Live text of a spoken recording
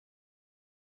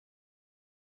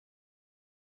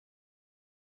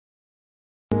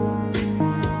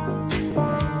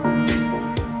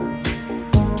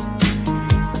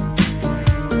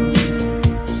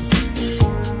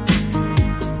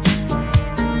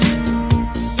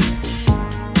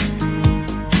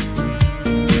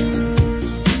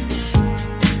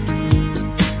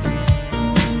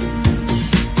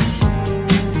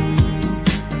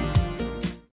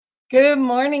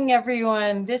morning,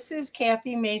 everyone. This is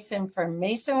Kathy Mason from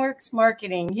MasonWorks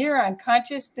Marketing here on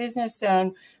Conscious Business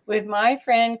Zone with my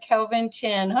friend Kelvin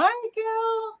Chin. Hi,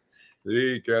 Kel.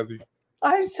 Hey, Kathy.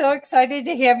 I'm so excited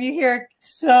to have you here.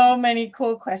 So many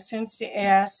cool questions to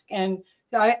ask. And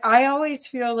I always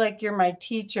feel like you're my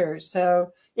teacher.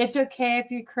 So it's okay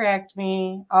if you correct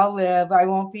me. I'll live. I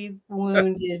won't be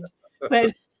wounded.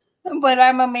 but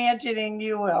I'm imagining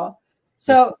you will.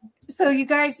 So you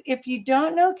guys, if you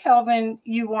don't know Kelvin,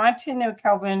 you want to know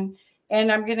Kelvin,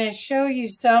 and I'm going to show you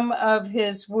some of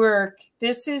his work.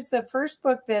 This is the first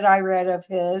book that I read of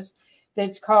his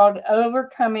that's called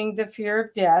Overcoming the Fear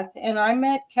of Death. And I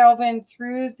met Kelvin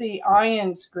through the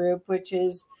IONS group, which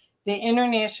is the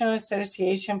International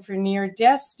Association for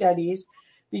Near-Death Studies,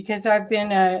 because I've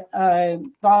been a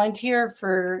volunteer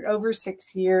for over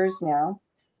 6 years now.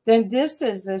 Then this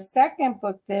is the second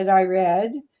book that I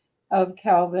read of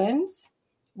Kelvin's,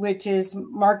 which is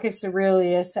Marcus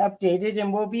Aurelius Updated.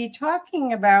 And we'll be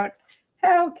talking about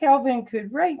how Kelvin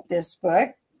could write this book.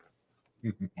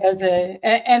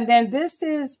 And then this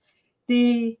is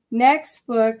the next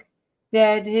book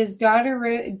that his daughter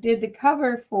did the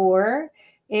cover for,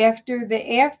 After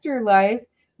the Afterlife,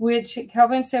 which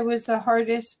Kelvin said was the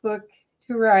hardest book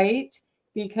to write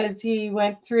because he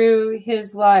went through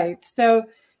his life. So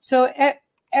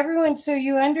everyone, so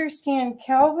you understand,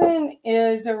 Kelvin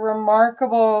is a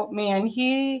remarkable man.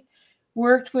 He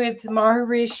worked with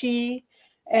Maharishi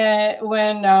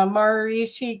when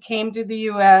Maharishi came to the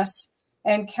U.S.,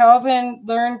 and Kelvin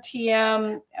learned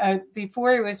TM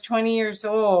before he was 20 years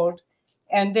old,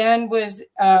 and then was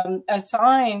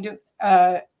assigned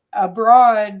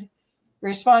abroad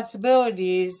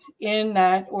responsibilities in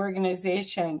that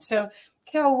organization. So,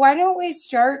 Kel, why don't we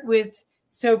start with,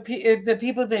 if the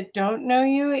people that don't know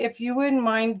you, if you wouldn't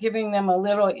mind giving them a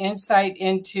little insight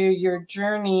into your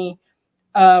journey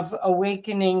of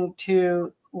awakening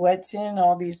to what's in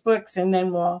all these books, and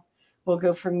then we'll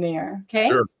go from there.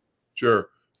 Okay? Sure.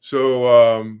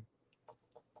 So,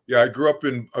 yeah,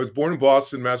 I was born in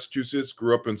Boston, Massachusetts,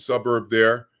 grew up in suburb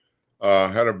there,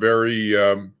 had a very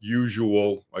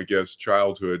usual, I guess,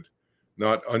 childhood,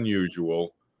 not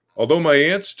unusual. Although my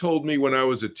aunts told me when I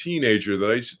was a teenager that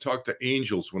I used to talk to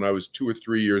angels when I was 2 or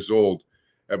 3 years old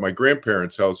at my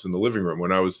grandparents' house in the living room.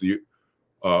 When I was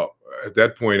at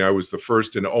that point, I was the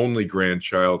first and only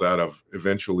grandchild out of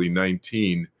eventually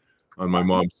 19 on my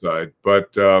mom's side,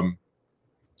 but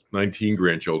 19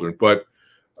 grandchildren. But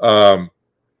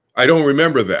I don't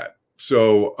remember that.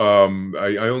 So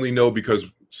I only know because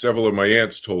several of my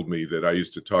aunts told me that I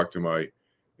used to talk to my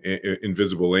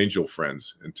invisible angel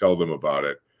friends and tell them about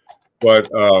it. But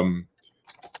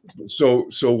so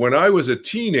when I was a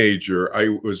teenager, I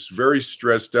was very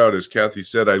stressed out. As Kathy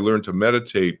said, I learned to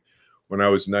meditate when I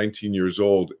was 19 years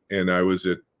old, and I was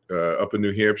up in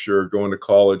New Hampshire going to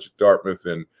college at Dartmouth,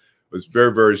 and was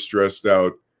very, very stressed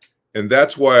out. And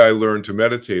that's why I learned to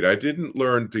meditate. I didn't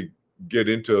learn to get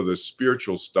into the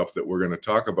spiritual stuff that we're going to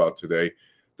talk about today.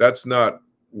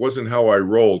 Wasn't how I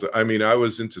rolled. I mean, I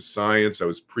was into science. I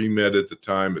was pre-med at the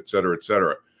time, et cetera, et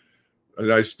cetera.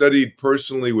 And I studied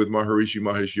personally with Maharishi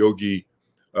Mahesh Yogi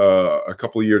a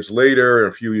couple of years later,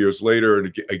 a few years later,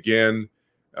 and again,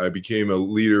 I became a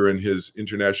leader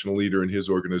international leader in his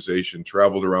organization,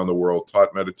 traveled around the world,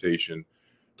 taught meditation,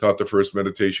 taught the first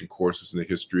meditation courses in the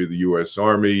history of the U.S.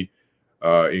 Army,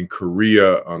 in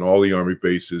Korea on all the Army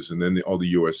bases, and then all the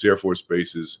U.S. Air Force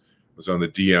bases. Was on the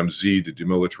DMZ, the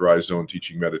Demilitarized Zone,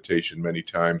 teaching meditation many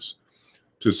times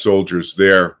to soldiers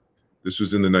there. This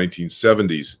was in the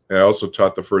 1970s. I also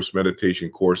taught the first meditation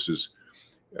courses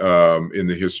in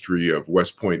the history of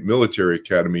West Point Military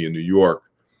Academy in New York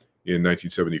in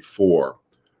 1974,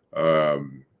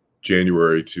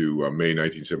 January to May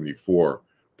 1974,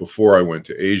 before I went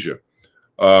to Asia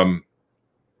to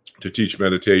teach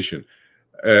meditation.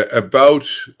 About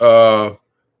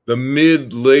the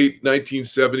mid-late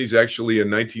 1970s, actually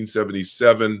in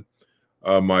 1977,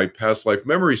 my past life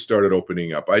memory started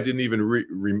opening up. I didn't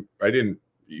even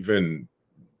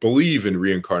believe in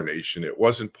reincarnation. It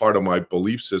wasn't part of my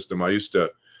belief system. I used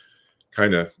to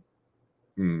kind of,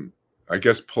 I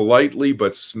guess, politely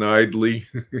but snidely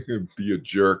be a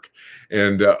jerk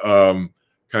and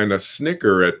kind of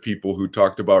snicker at people who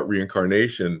talked about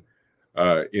reincarnation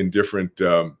in different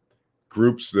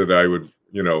groups that I would,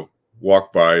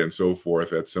 walk by and so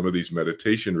forth at some of these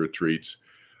meditation retreats.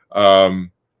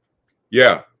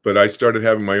 Yeah, but I started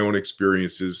having my own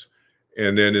experiences.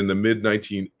 And then in the mid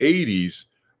 1980s,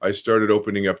 I started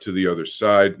opening up to the other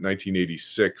side.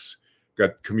 1986,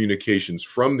 got communications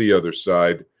from the other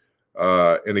side.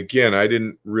 And again, I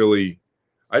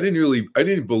I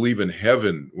didn't believe in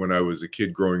heaven when I was a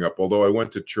kid growing up, although I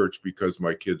went to church because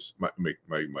my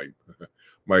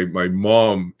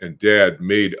mom and dad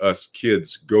made us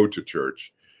kids go to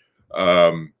church.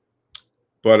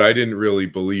 But I didn't really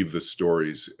believe the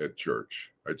stories at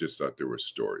church. I just thought there were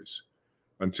stories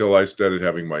until I started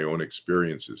having my own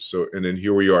experiences. So, and then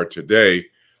here we are today.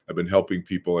 I've been helping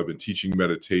people. I've been teaching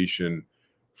meditation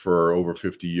for over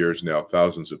 50 years now,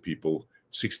 thousands of people,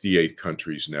 68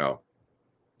 countries now.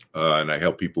 And I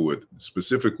help people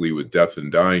specifically with death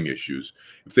and dying issues.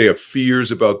 If they have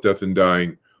fears about death and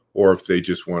dying, or if they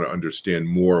just want to understand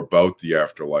more about the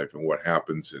afterlife and what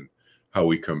happens and how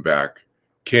we can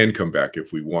come back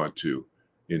if we want to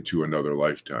into another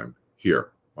lifetime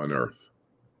here on Earth.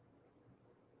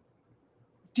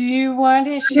 Do you want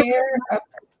to share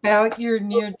about your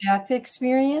near-death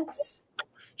experience?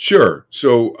 Sure.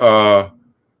 So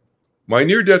my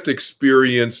near-death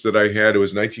experience that I had, it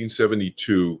was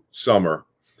 1972 summer.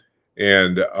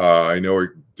 And I know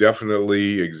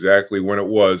definitely exactly when it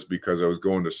was because I was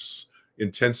going to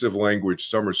intensive language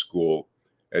summer school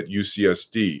at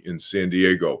UCSD in San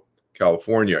Diego,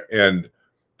 California. And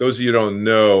those of you who don't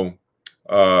know,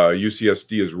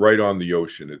 UCSD is right on the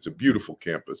ocean. It's a beautiful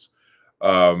campus.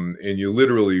 And you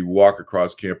literally walk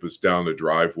across campus down the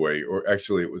driveway, or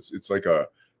actually it's like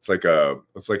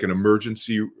an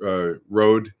emergency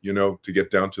road, you know, to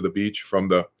get down to the beach from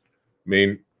the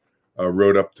main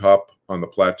road up top on the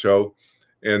plateau.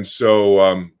 And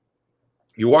so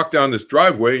you walk down this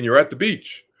driveway and you're at the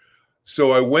beach.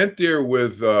 So I went there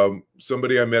with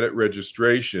somebody I met at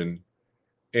registration,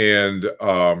 and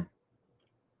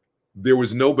there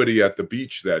was nobody at the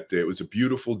beach that day. It was a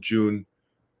beautiful June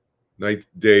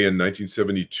day in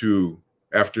 1972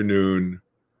 afternoon,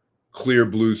 clear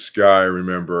blue sky, I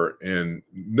remember, and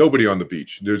nobody on the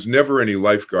beach. There's never any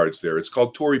lifeguards there. It's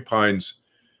called Torrey Pines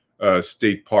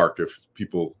State Park, if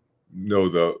people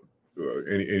know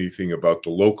anything about the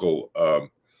local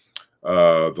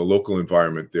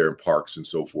environment there in parks and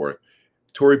so forth.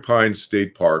 Torrey Pines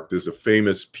State Park, there's a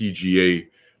famous PGA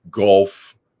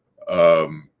golf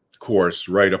course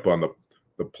right up on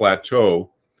the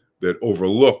plateau that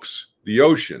overlooks the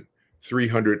ocean,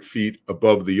 300 feet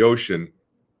above the ocean.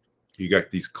 You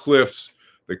got these cliffs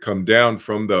that come down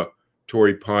from the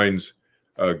Torrey Pines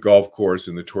golf course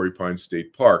in the Torrey Pines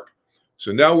State Park.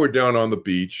 So now we're down on the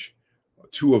beach,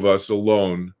 two of us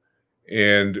alone,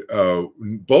 and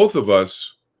both of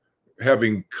us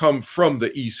having come from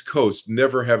the East Coast,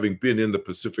 never having been in the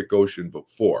Pacific Ocean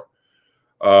before.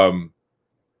 And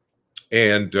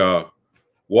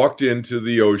walked into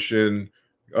the ocean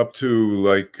up to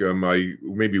like my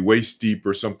maybe waist deep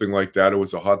or something like that. It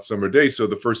was a hot summer day. So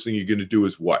the first thing you're going to do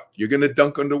is what? You're going to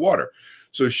dunk underwater.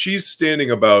 So she's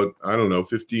standing about, I don't know,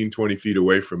 15, 20 feet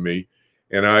away from me.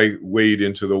 And I wade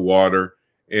into the water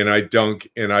and I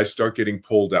dunk and I start getting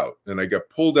pulled out. And I got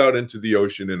pulled out into the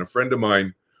ocean. And a friend of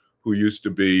mine who used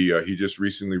to be, he just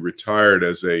recently retired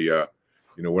as a,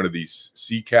 one of these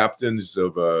sea captains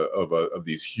of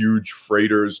these huge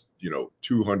freighters,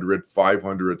 200,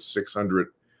 500, 600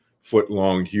 foot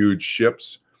long, huge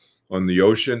ships on the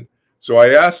ocean. So I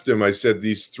asked him, I said,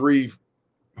 these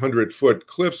 300-foot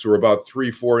cliffs were about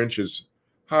 3-4 inches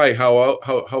high. How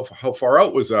far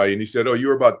out was I? And he said, oh, you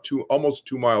were about almost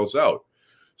 2 miles out.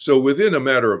 So within a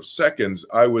matter of seconds,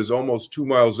 I was almost 2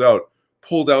 miles out,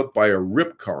 pulled out by a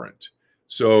rip current.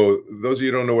 So those of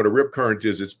you who don't know what a rip current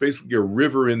is, it's basically a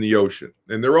river in the ocean.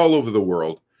 And they're all over the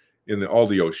world, in all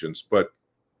the oceans. But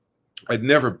I'd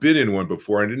never been in one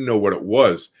before. I didn't know what it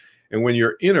was. And when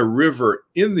you're in a river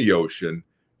in the ocean,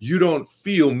 you don't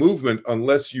feel movement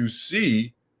unless you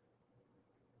see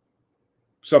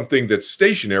something that's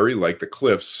stationary, like the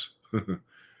cliffs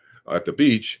at the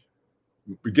beach,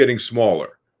 getting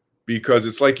smaller. Because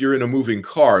it's like you're in a moving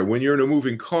car. When you're in a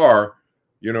moving car,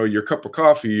 your cup of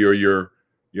coffee or your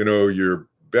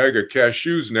bag of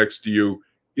cashews next to you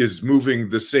is moving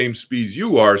the same speed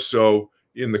you are. So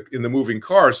in the moving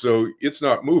car, so it's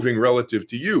not moving relative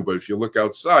to you. But if you look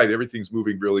outside, everything's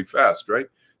moving really fast, right?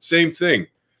 Same thing.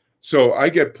 So I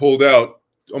get pulled out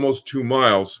almost 2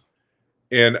 miles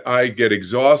and I get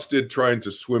exhausted trying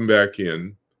to swim back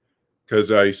in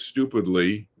because I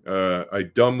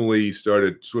dumbly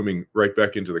started swimming right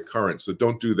back into the current. So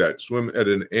don't do that. Swim at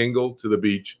an angle to the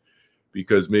beach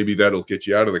because maybe that'll get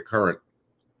you out of the current.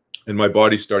 And my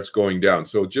body starts going down.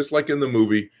 So just like in the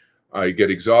movie, I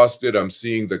get exhausted. I'm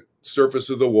seeing the surface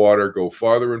of the water go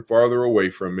farther and farther away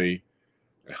from me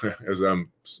as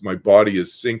my body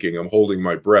is sinking. I'm holding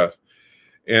my breath.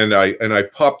 And I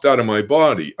popped out of my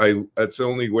body. That's the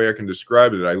only way I can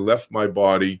describe it. I left my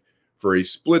body for a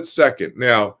split second.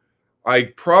 Now,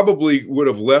 I probably would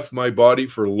have left my body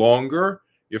for longer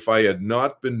if I had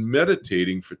not been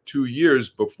meditating for 2 years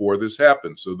before this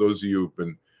happened. So those of you who've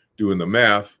been doing the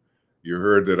math, you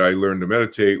heard that I learned to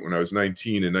meditate when I was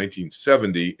 19 in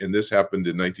 1970, and this happened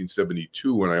in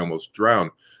 1972 when I almost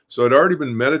drowned. So I'd already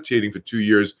been meditating for 2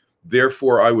 years.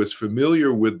 Therefore, I was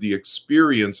familiar with the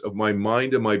experience of my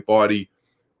mind and my body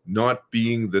not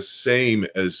being the same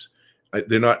as,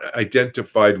 they're not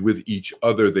identified with each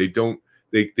other. They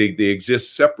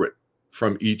exist separate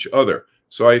from each other.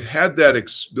 So I'd had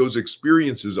those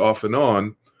experiences off and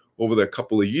on over that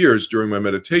couple of years during my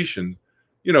meditation.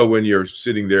 You know, when you're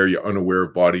sitting there, you're unaware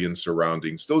of body and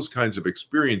surroundings. Those kinds of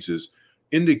experiences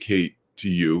indicate to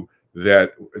you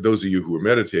that, those of you who are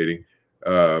meditating,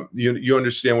 you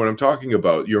understand what I'm talking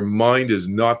about. Your mind is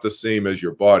not the same as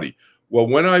your body. Well,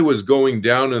 when I was going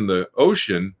down in the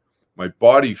ocean, my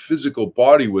physical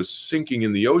body was sinking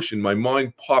in the ocean. My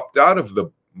mind popped out of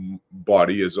the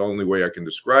body, is the only way I can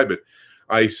describe it.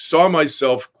 I saw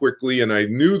myself quickly, and I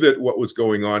knew that what was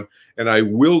going on, and I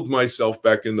willed myself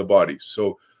back in the body.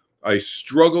 So I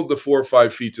struggled the 4 or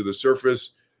 5 feet to the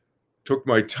surface, took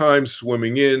my time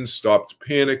swimming in, stopped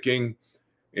panicking,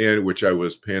 and which I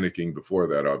was panicking before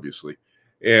that, obviously.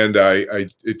 And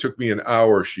it took me an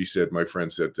hour, she said, my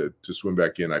friend said, to swim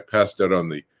back in. I passed out on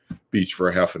the beach for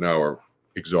a half an hour,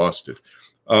 exhausted.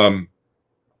 So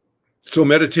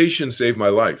meditation saved my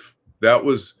life. That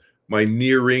was my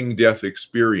nearing death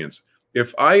experience.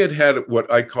 If I had had what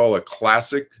I call a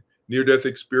classic near-death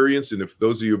experience, and if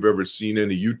those of you have ever seen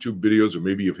any YouTube videos, or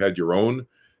maybe you've had your own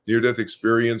near-death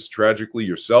experience tragically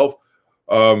yourself,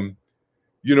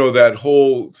 you know, that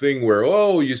whole thing where,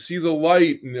 oh, you see the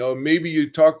light, and maybe you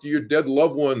talk to your dead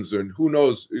loved ones, and who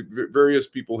knows, various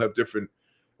people have different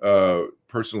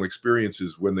personal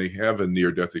experiences when they have a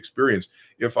near-death experience.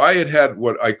 If I had had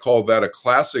what I call that a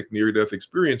classic near-death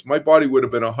experience, my body would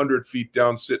have been 100 feet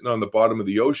down, sitting on the bottom of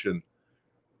the ocean,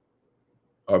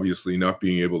 obviously not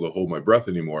being able to hold my breath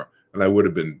anymore, and I would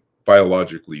have been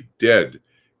biologically dead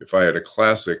if I had a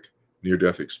classic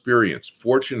near-death experience.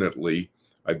 Fortunately,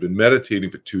 I'd been meditating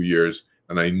for 2 years,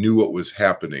 and I knew what was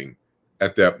happening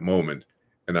at that moment,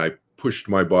 and I pushed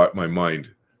my mind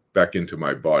back into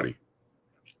my body.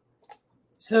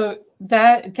 So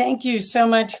thank you so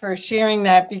much for sharing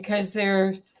that, because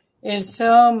there is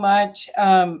so much,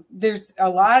 there's a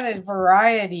lot of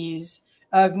varieties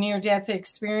of near-death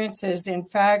experiences. In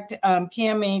fact,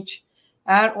 Pam H.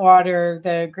 Atwater,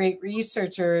 the great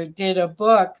researcher, did a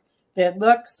book that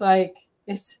looks like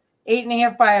it's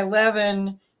 8.5 by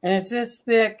 11, and it's this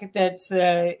thick. That's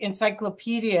the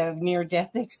encyclopedia of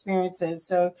near-death experiences.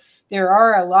 So there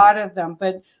are a lot of them.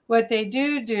 But what they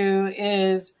do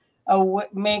is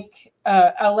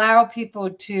allow people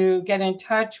to get in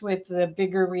touch with the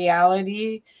bigger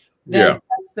reality than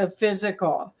just the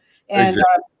physical. And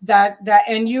exactly.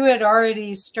 And you had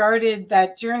already started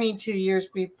that journey 2 years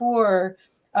before,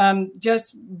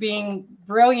 just being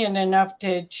brilliant enough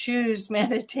to choose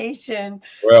meditation.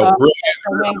 Well,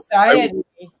 brilliant. Anxiety.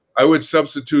 I would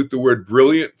substitute the word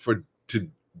brilliant to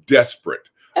desperate.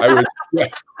 I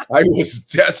was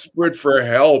desperate for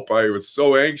help. I was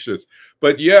so anxious.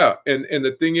 But yeah, and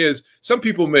the thing is, some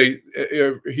people may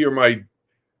hear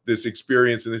this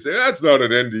experience and they say, that's not an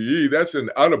NDE, that's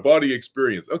an out-of-body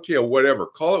experience. Okay, or whatever.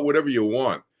 Call it whatever you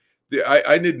want.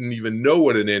 I didn't even know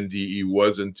what an NDE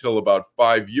was until about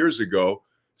 6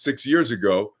 years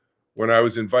ago, when I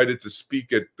was invited to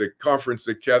speak at the conference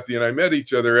that Kathy and I met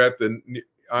each other at, the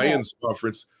IONS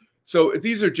conference. So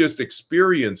these are just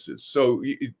experiences. So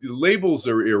labels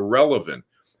are irrelevant.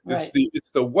 Right.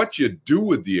 It's the what you do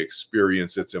with the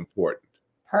experience that's important.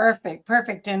 Perfect.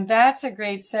 Perfect. And that's a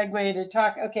great segue to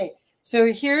talk. Okay.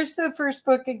 So here's the first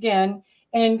book again.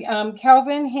 And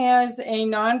Kelvin has a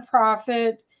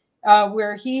nonprofit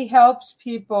where he helps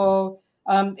people.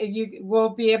 You will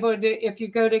be able to, if you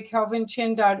go to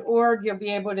kelvinchin.org, you'll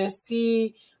be able to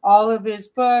see all of his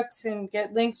books and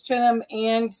get links to them,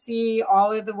 and see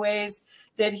all of the ways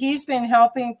that he's been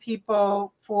helping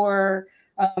people for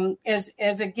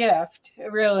as a gift,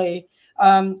 really,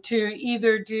 to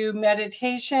either do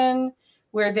meditation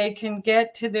where they can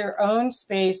get to their own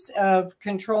space of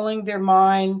controlling their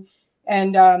mind,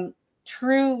 and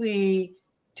truly,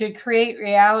 to create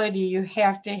reality, you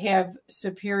have to have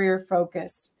superior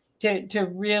focus to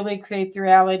really create the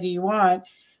reality you want.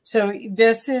 So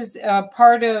this is a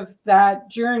part of that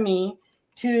journey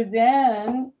to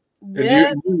then.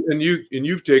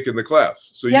 You've taken the class,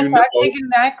 so yes, you know. I've taken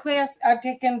that class. I've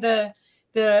taken the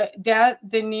death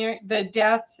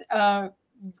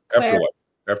class.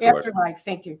 Afterlife.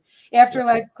 Thank you.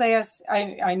 Afterlife class.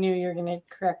 I knew you were going to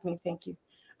correct me. Thank you.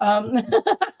 Um,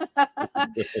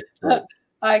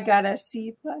 I got a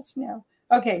C plus now.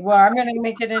 Okay, well, I'm going to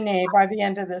make it an A by the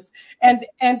end of this. And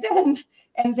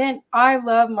then I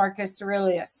love Marcus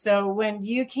Aurelius. So when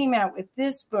you came out with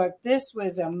this book, this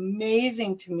was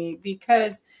amazing to me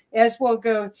because as we'll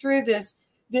go through this,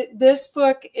 this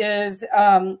book is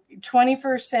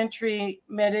 21st century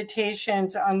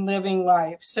meditations on living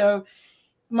life. So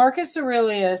Marcus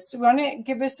Aurelius, want to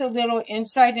give us a little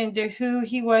insight into who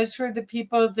he was for the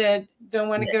people that don't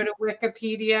want to go to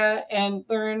Wikipedia and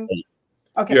learn?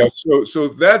 Okay. Yeah, so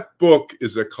that book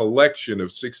is a collection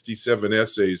of 67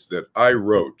 essays that I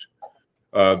wrote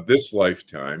this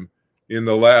lifetime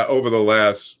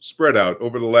spread out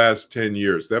over the last 10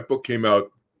 years. That book came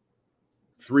out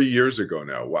 3 years ago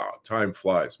now. Wow, time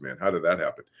flies, man. How did that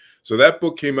happen? So that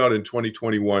book came out in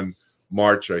 2021,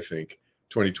 March, I think,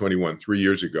 2021, 3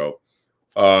 years ago.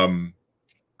 And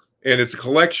it's a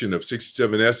collection of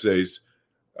 67 essays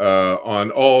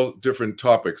on all different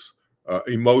topics,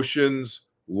 emotions,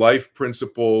 life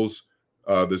principles.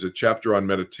 There's a chapter on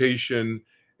meditation,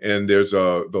 and there's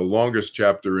the longest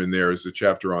chapter in there is the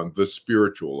chapter on the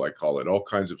spiritual, I call it, all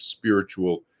kinds of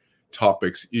spiritual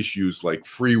topics, issues like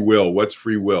free will. What's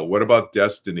free will? What about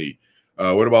destiny?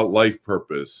 What about life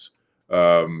purpose?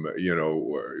 You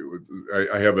know,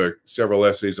 I have several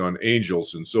essays on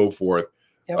angels and so forth.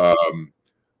 Yep.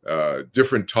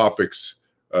 Different topics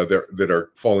that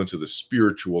fall into the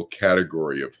spiritual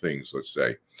category of things, let's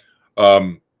say.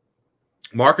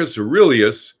 Marcus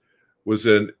Aurelius was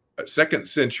a 2nd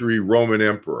century Roman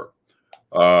emperor,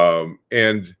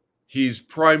 and he's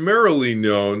primarily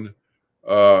known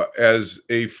as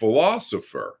a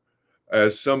philosopher,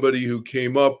 as somebody who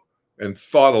came up and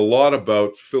thought a lot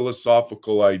about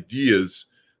philosophical ideas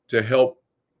to help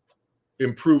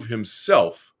improve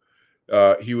himself.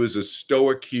 He was a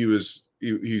Stoic.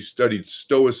 He studied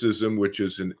Stoicism, which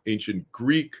is an ancient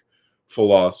Greek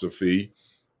philosophy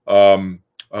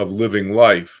of living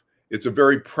life. It's a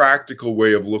very practical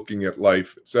way of looking at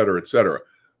life, et cetera, et cetera.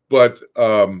 But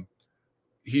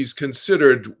he's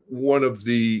considered one of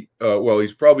the,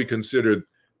 he's probably considered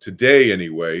today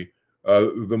anyway,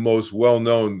 the most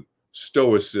well-known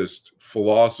Stoicist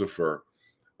philosopher.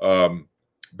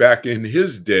 Back in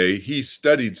his day, he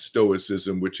studied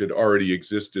Stoicism, which had already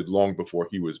existed long before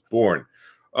he was born.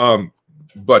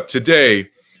 But today,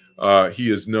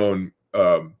 he is known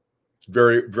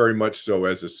very, very much so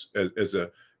as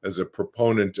a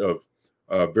proponent of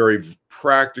very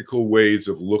practical ways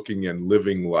of looking and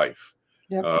living life.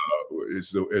 Yep.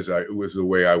 Is the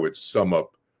way I would sum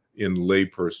up in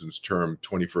layperson's term,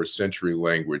 21st century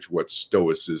language, what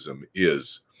Stoicism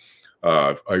is.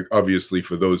 Obviously,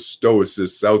 for those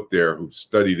Stoicists out there who've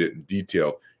studied it in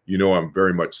detail, you know I'm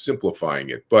very much simplifying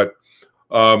it. But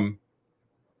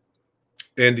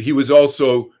and he was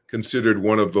also considered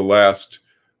one of the last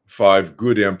 5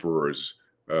 good emperors.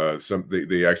 That's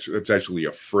actually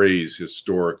a phrase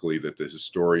historically that the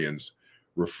historians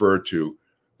refer to.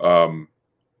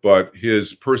 But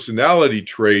his personality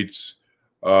traits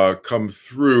come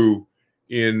through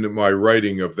in my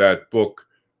writing of that book,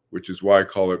 which is why I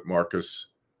call it Marcus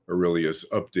Aurelius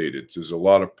Updated. There's a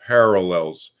lot of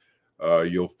parallels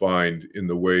you'll find in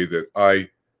the way that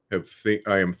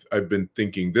I've been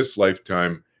thinking this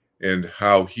lifetime and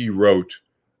how he wrote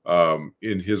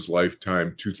in his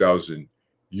lifetime 2,000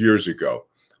 years ago.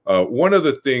 One of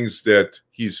the things that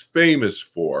he's famous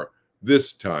for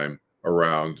this time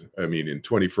around, I mean, in the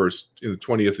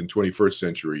 20th and 21st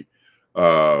century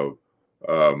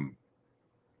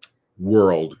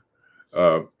world,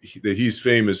 that he's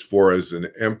famous for as an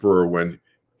emperor when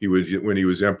he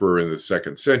was emperor in the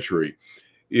 2nd century,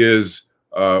 is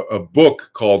a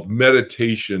book called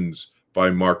Meditations by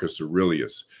Marcus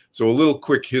Aurelius. So a little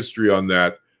quick history on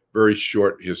that, very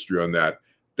short history on that.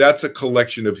 That's a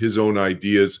collection of his own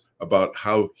ideas about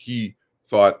how he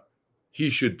thought he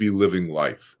should be living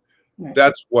life. Right.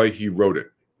 That's why he wrote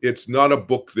it. It's not a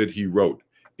book that he wrote.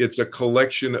 It's a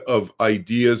collection of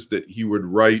ideas that he would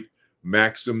write,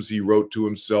 maxims he wrote to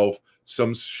himself,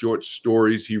 some short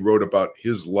stories he wrote about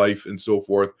his life and so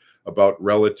forth, about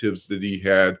relatives that he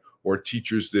had or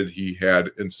teachers that he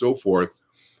had and so forth.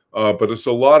 But it's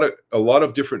a lot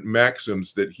of different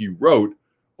maxims that he wrote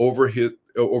over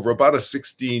about a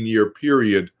 16-year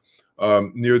period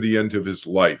near the end of his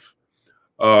life.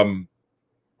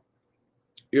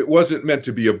 It wasn't meant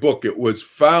to be a book. It was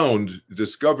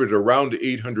discovered around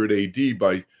 800 AD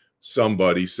by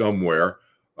somebody somewhere,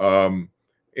 and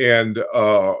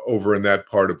over in that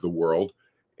part of the world,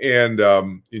 and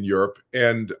in Europe.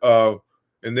 And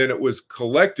and then it was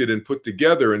collected and put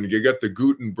together, and you got the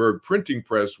Gutenberg printing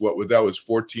press. That was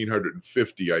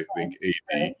 1450, I think, AD.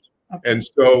 Right. Okay. And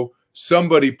so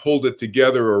somebody pulled it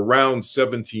together around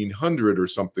 1700 or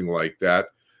something like that,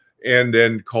 and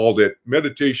then called it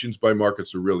Meditations by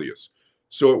Marcus Aurelius.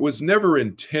 So it was never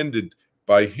intended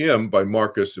by him, by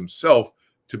Marcus himself,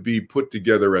 to be put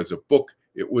together as a book.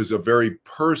 It was a very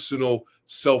personal,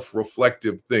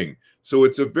 self-reflective thing. So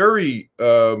it's a very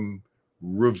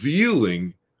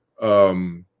revealing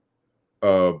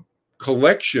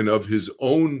collection of his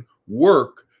own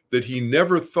work that he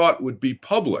never thought would be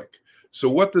public. So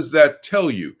what does that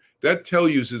tell you? That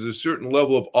tells you there's a certain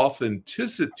level of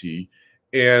authenticity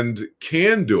and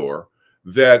candor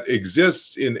that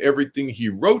exists in everything he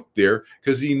wrote there,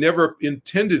 because he never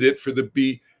intended it for to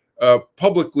be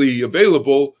publicly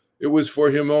available. It was for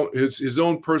him, his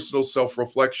own personal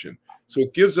self-reflection. So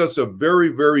it gives us a very,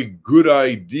 very good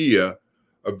idea,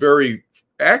 a very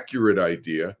accurate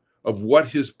idea of what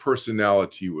his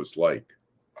personality was like.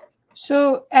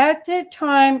 So at the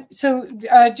time,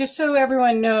 just so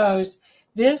everyone knows,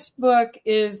 this book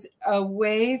is a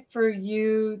way for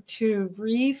you to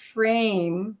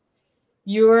reframe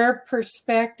your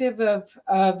perspective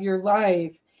of your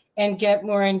life and get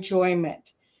more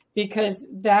enjoyment,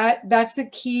 because that's the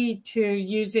key to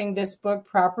using this book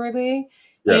properly.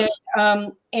 Yes.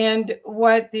 And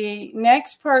what the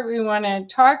next part we want to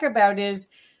talk about is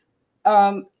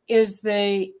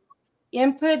the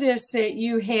impetus that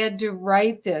you had to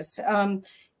write this.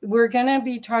 We're going to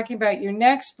be talking about your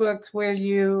next book, where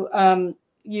you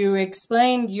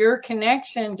explained your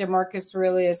connection to Marcus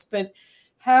Aurelius, but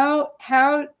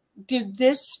how did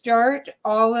this start,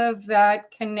 all of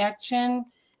that connection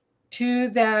to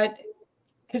that?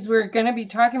 Because we're going to be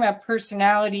talking about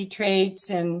personality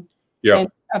traits and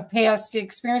past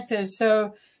experiences.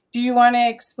 So do you want to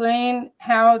explain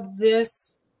how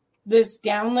this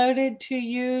downloaded to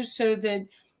you so that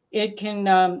it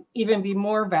can even be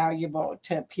more valuable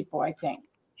to people, I think?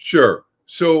 Sure.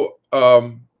 So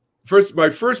my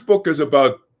first book is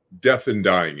about death and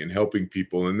dying and helping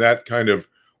people, and that kind of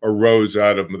arose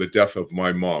out of the death of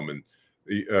my mom. And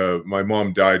my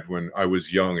mom died when I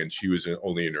was young, and she was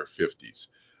only in her 50s.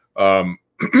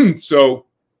 So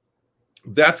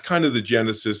that's kind of the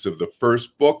genesis of the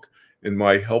first book, and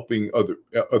my helping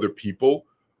other people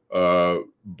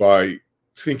by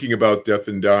thinking about death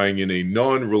and dying in a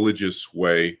non-religious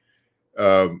way,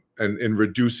 and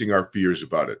reducing our fears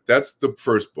about it. That's the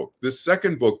first book. The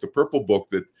second book, the purple book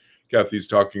that Kathy's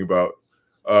talking about,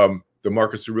 the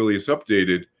Marcus Aurelius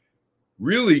Updated,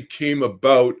 really came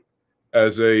about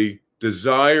as a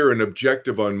desire and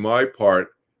objective on my part,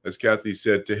 as Kathy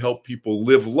said, to help people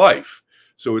live life.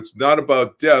 So it's not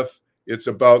about death, it's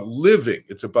about living.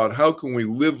 It's about how can we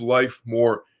live life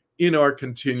more in our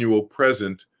continual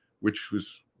present, which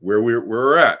was where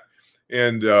we're at.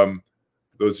 And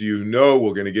those of you who know,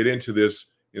 we're going to get into this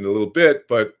in a little bit,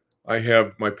 but I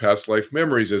have my past life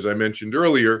memories, as I mentioned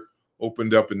earlier,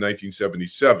 opened up in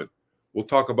 1977. We'll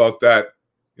talk about that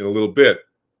in a little bit.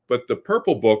 But the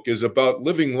purple book is about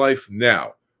living life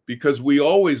now, because we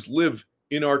always live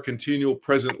in our continual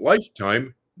present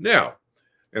lifetime now.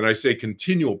 And I say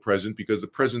continual present because the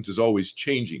present is always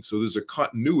changing. So there's a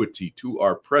continuity to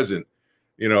our present.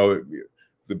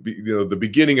 The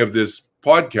beginning of this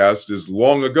podcast is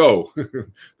long ago.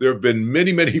 There have been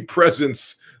many, many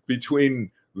presents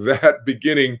between that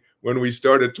beginning when we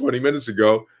started 20 minutes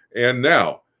ago and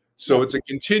now. So it's a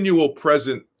continual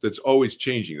present that's always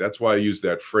changing. That's why I use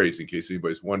that phrase, in case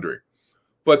anybody's wondering.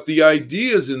 But the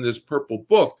ideas in this purple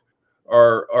book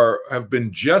have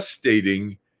been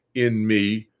gestating in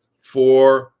me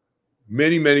for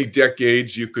many, many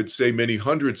decades. You could say many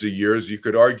hundreds of years. You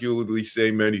could arguably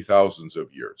say many thousands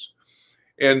of years.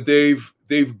 And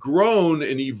they've grown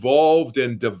and evolved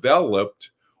and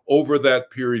developed over that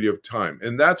period of time.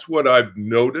 And that's what I've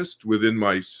noticed within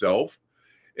myself.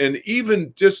 And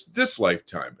even just this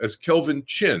lifetime, as Kelvin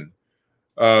Chin,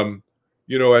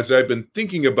 as I've been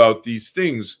thinking about these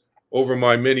things over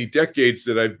my many decades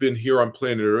that I've been here on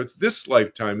planet Earth, this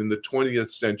lifetime in the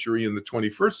 20th century and the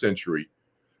 21st century,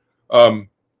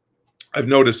 I've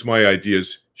noticed my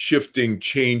ideas shifting,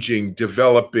 changing,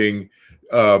 developing,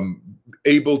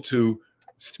 able to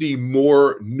see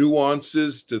more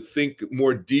nuances, to think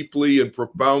more deeply and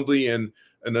profoundly and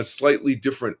in a slightly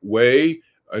different way,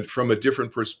 from a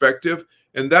different perspective.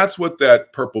 And that's what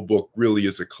that purple book really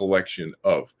is a collection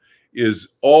of, is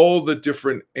all the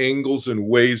different angles and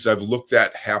ways I've looked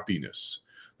at happiness,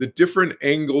 the different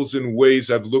angles and ways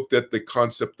I've looked at the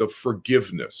concept of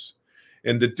forgiveness,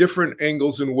 and the different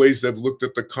angles and ways I've looked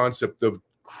at the concept of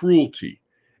cruelty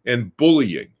and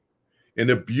bullying, and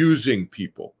abusing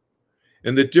people,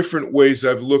 and the different ways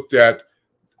I've looked at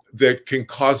that can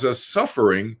cause us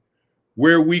suffering,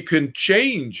 where we can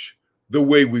change the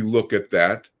way we look at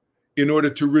that in order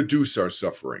to reduce our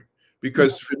suffering.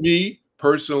 Because for me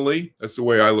personally, that's the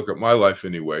way I look at my life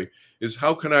anyway, is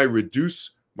how can I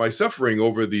reduce my suffering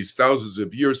over these thousands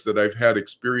of years that I've had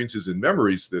experiences and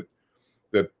memories that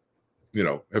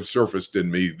have surfaced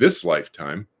in me this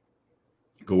lifetime,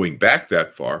 going back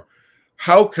that far.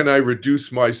 How can I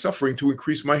reduce my suffering to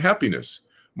increase my happiness,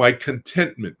 my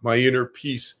contentment, my inner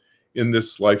peace in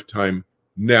this lifetime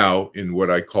now, in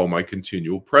what I call my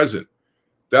continual present?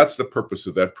 That's the purpose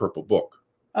of that purple book.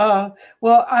 Well,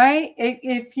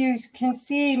 if you can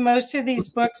see, most of these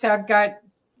books, I've got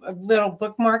little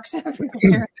bookmarks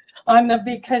everywhere on them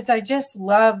because I just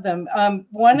love them.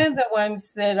 One of the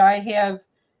ones that I have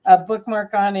a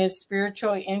bookmark on is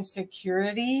Spiritual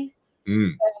Insecurity.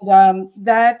 And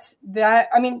that's that.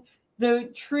 I mean,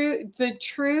 the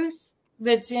truth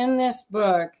that's in this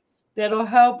book that'll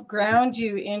help ground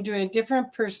you into a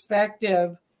different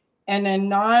perspective and a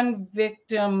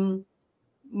non-victim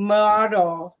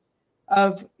model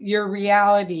of your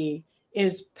reality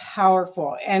is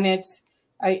powerful. And it's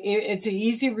an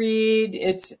easy read.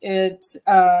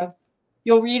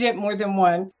 You'll read it more than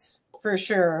once for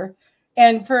sure.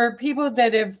 And for people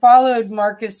that have followed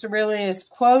Marcus Aurelius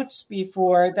quotes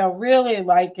before, they'll really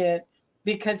like it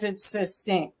because it's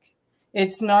succinct.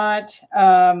 It's not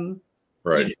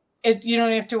right. You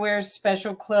don't have to wear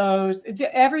special clothes.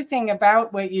 Everything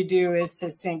about what you do is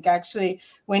succinct. Actually,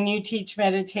 when you teach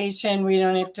meditation, we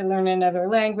don't have to learn another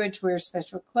language, wear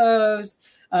special clothes,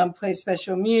 play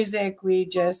special music. We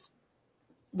just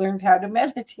learned how to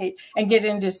meditate and get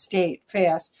into state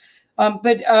fast.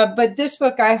 But this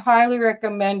book, I highly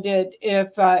recommend it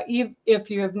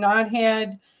if you have not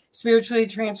had spiritually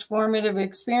transformative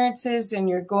experiences and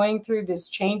you're going through this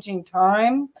changing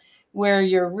time where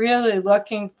you're really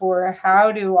looking for,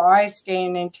 how do I stay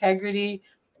in integrity?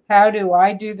 How do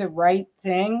I do the right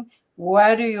thing?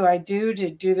 What do I do to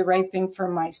do the right thing for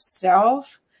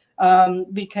myself?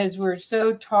 Because we're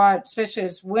so taught, especially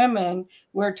as women,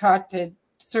 we're taught to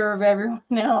serve everyone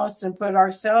else and put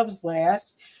ourselves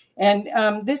last.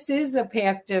 And this is a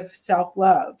path to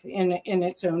self-love in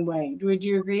its own way. Would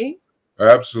you agree?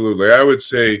 Absolutely. I would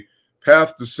say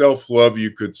path to self-love,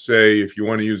 you could say, if you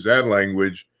want to use that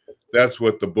language, that's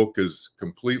what the book is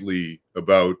completely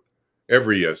about,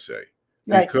 every essay.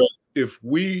 Right. Because if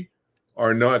we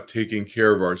are not taking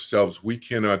care of ourselves, we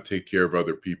cannot take care of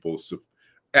other people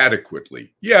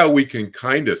adequately. Yeah, we can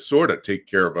kind of sort of take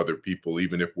care of other people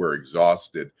even if we're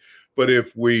exhausted. But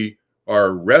if we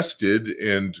are rested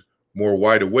and more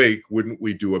wide awake, wouldn't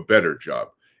we do a better job?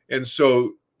 And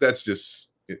so that's just,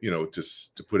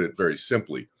 just to put it very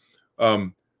simply.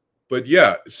 But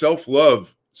yeah,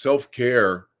 self-love,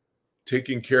 self-care,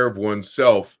 taking care of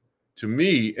oneself, to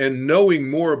me, and knowing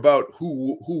more about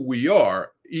who we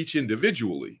are, each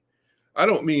individually. I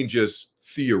don't mean just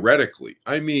theoretically.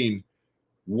 I mean,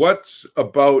 what's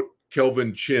about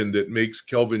Kelvin Chin that makes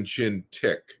Kelvin Chin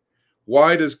tick?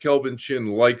 Why does Kelvin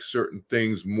Chin like certain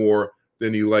things more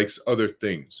than he likes other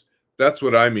things? That's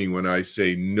what I mean when I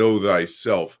say know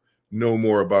thyself, know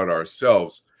more about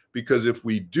ourselves. Because if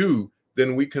we do,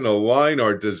 then we can align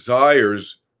our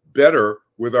desires better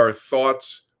with our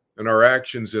thoughts and our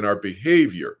actions and our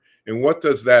behavior. And what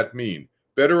does that mean?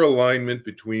 Better alignment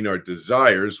between our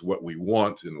desires, what we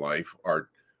want in life,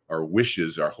 our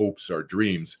wishes, our hopes, our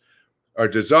dreams, our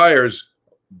desires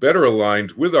better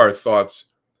aligned with our thoughts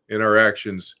and our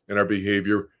actions and our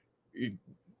behavior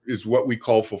is what we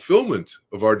call fulfillment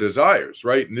of our desires,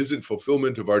 right? And isn't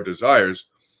fulfillment of our desires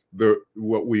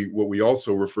what we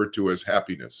also refer to as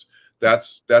happiness?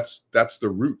 That's the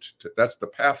route. That's the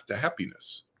path to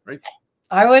happiness, right?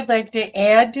 I would like to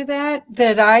add to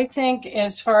that I think,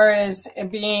 as far as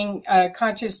being a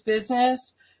conscious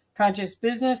business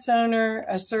owner,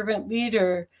 a servant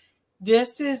leader,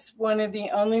 this is one of the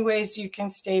only ways you can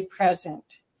stay present.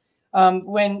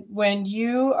 When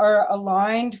you are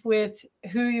aligned with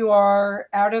who you are,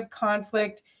 out of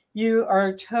conflict, you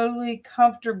are totally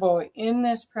comfortable in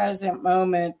this present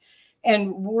moment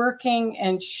and working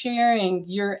and sharing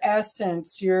your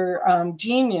essence, your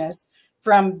genius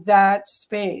from that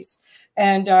space.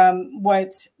 And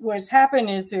what's happened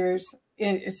is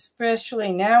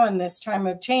especially now in this time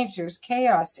of change, there's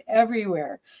chaos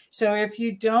everywhere. So if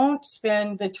you don't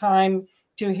spend the time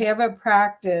to have a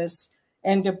practice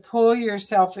and to pull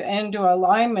yourself into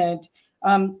alignment,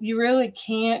 you really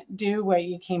can't do what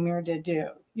you came here to do.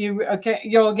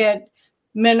 You'll get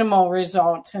minimal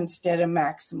results instead of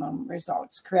maximum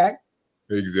results, correct?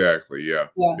 Exactly. Yeah.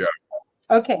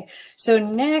 Okay, so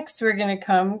next we're going to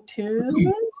come to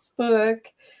this book.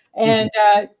 And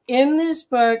in this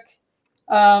book,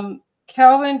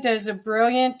 Kelvin does a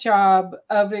brilliant job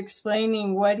of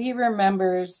explaining what he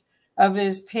remembers of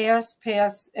his past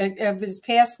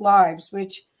lives,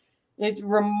 which it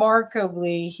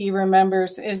remarkably he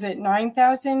remembers. Is it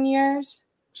 9,000 years?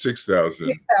 6,000.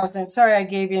 6,000. Sorry, I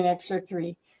gave you an extra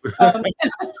 3. We're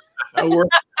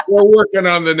working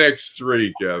on the next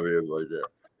 3, Kathy. It's like that.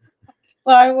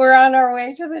 Well, we're on our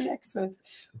way to the next one.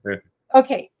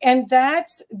 Okay, and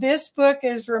this book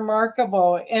is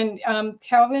remarkable. And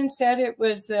Kelvin said it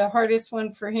was the hardest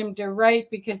one for him to write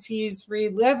because he's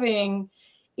reliving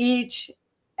each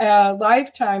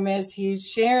lifetime as he's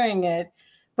sharing it.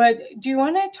 But do you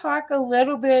want to talk a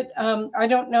little bit? I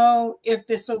don't know if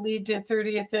this will lead to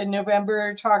 30th of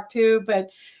November talk too,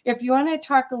 but if you want to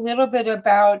talk a little bit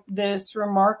about this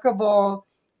remarkable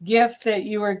gift that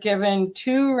you were given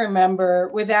to remember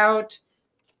without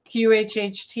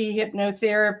QHHT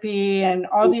hypnotherapy and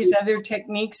all these other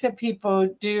techniques that people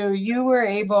do, you were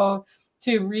able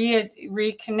to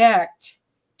reconnect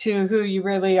to who you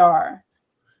really are.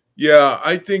 Yeah,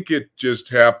 I think it just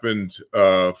happened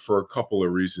for a couple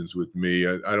of reasons with me.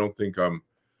 I don't think I'm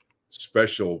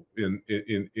special in a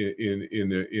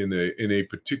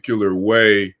particular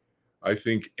way. I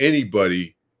think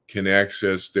anybody can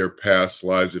access their past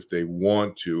lives if they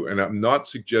want to, and I'm not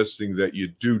suggesting that you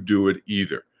do it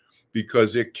either,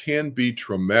 because it can be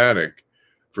traumatic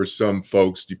for some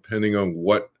folks depending on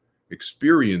what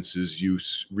experiences you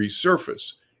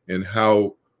resurface and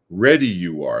how ready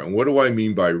you are. And what do I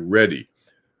mean by ready?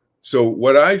 So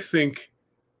what I think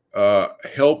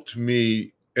helped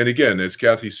me, and again, as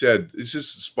Kathy said, it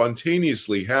just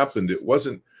spontaneously happened. It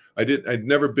wasn't, I'd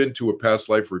never been to a past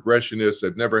life regressionist.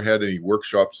 I'd never had any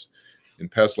workshops in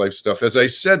past life stuff. As I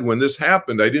said, when this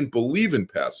happened, I didn't believe in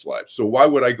past life. So why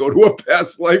would I go to a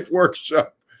past life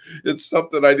workshop? It's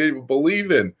something I didn't even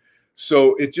believe in.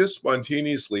 So it just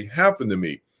spontaneously happened to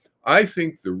me. I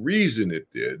think the reason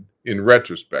it did, in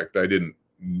retrospect, I didn't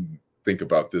think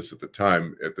about this at the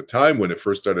time. At the time when it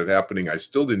first started happening, I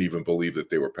still didn't even believe that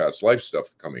they were past life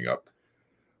stuff coming up.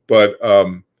 But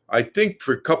I think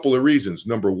for a couple of reasons.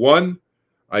 Number one,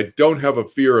 I don't have a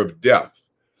fear of death.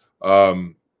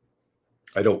 I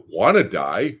don't want to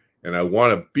die, and I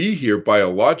want to be here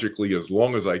biologically as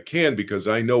long as I can because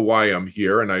I know why I'm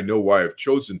here and I know why I've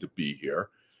chosen to be here,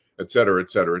 et cetera,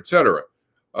 et cetera, et cetera.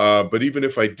 But even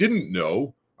if I didn't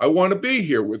know, I want to be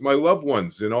here with my loved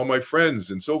ones and all my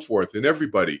friends and so forth and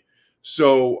everybody.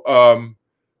 So,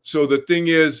 so the thing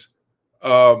is,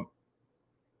 I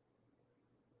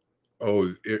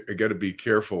got to be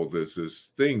careful. There's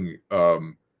this thing.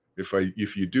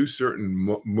 If you do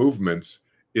certain movements,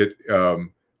 it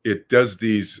does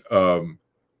these. The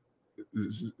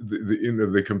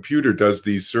computer does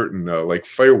these certain like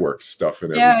fireworks stuff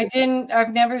and everything. Yeah,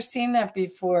 I've never seen that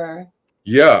before.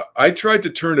 Yeah, I tried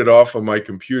to turn it off on my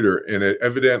computer, and it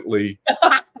evidently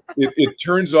it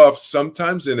turns off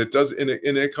sometimes, and it does, and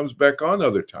it comes back on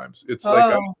other times. It's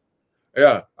like,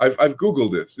 yeah, I've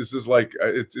Googled this. This is like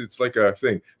it's like a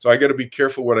thing. So I got to be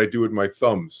careful what I do with my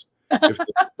thumbs. If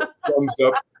the thumbs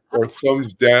up or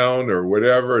thumbs down or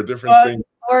whatever, a different thing.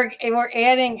 We're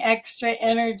adding extra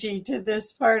energy to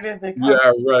this part of the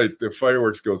conversation. Yeah, right. The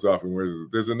fireworks goes off, and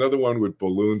there's another one with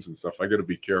balloons and stuff. I got to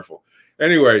be careful.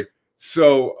 Anyway.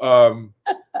 So,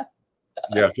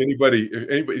 yeah, if anybody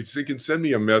so you can send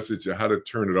me a message on how to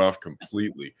turn it off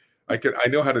completely. I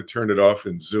know how to turn it off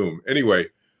in Zoom. Anyway,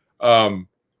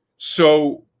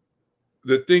 so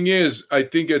the thing is, I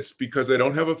think it's because I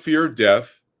don't have a fear of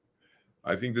death.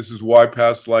 I think this is why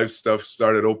past life stuff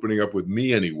started opening up with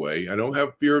me anyway. I don't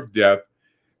have fear of death,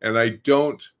 and I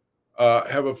don't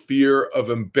have a fear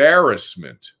of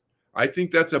embarrassment. I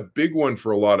think that's a big one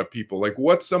for a lot of people. Like,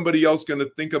 what's somebody else going to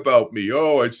think about me?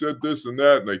 Oh, I said this and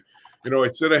that. And I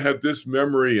said I had this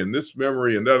memory and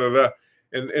da, da, da.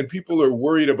 And people are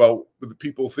worried about the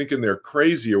people thinking they're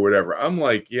crazy or whatever. I'm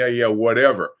like, yeah,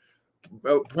 whatever.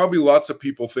 Well, probably lots of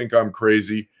people think I'm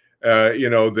crazy. Past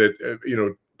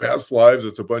lives,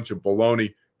 it's a bunch of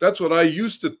baloney. That's what I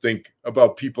used to think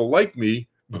about people like me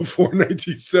before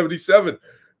 1977.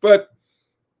 But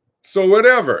so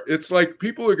whatever. It's like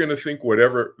people are going to think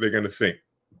whatever they're going to think.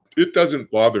 It doesn't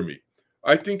bother me.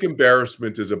 I think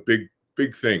embarrassment is a big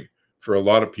thing for a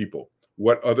lot of people.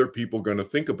 What other people are going to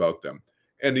think about them.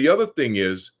 And the other thing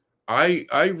is, I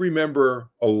remember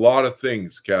a lot of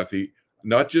things, Kathy,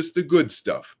 not just the good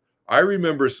stuff. I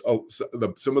remember some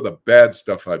of the bad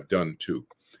stuff I've done too.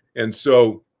 And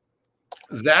so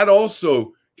that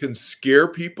also can scare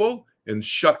people and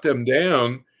shut them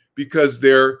down because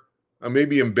they're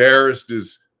maybe embarrassed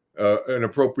is an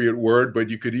appropriate word, but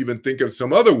you could even think of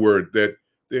some other word, that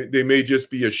they may just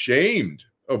be ashamed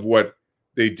of what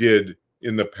they did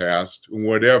in the past,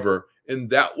 whatever, and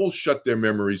that will shut their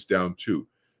memories down too.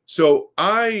 So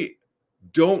I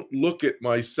don't look at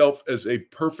myself as a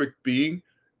perfect being,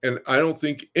 and I don't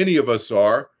think any of us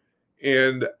are.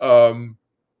 And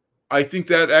I think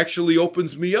that actually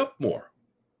opens me up more.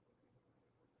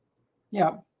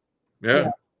 Yeah.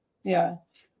 Yeah. Yeah.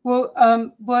 Well,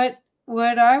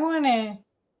 what I want to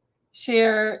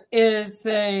share is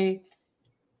the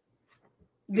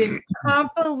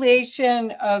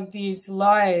compilation of these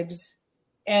lives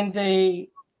and the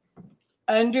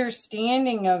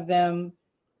understanding of them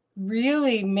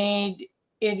really made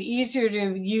it easier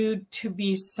to you to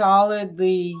be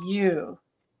solidly you.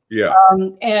 Yeah.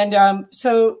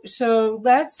 So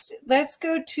let's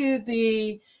go to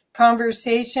the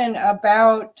conversation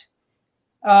about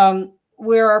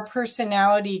where our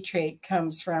personality trait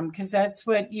comes from, because that's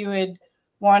what you had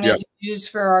wanted to use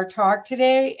for our talk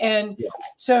today. And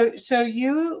so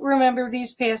you remember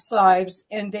these past lives,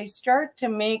 and they start to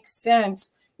make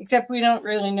sense, except we don't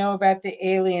really know about the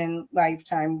alien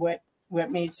lifetime, what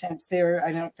made sense there,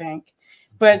 I don't think.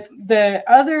 But the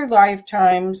other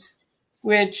lifetimes,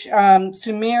 which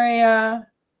Sumeria,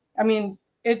 I mean,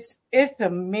 it's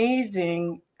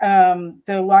amazing.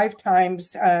 The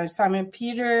lifetimes, Simon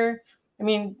Peter, I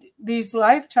mean, these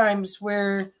lifetimes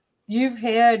where you've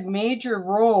had major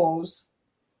roles,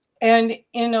 and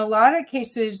in a lot of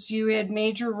cases, you had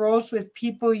major roles with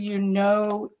people you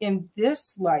know in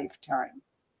this lifetime.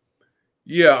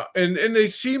 Yeah, and they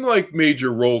seem like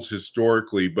major roles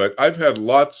historically, but I've had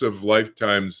lots of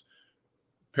lifetimes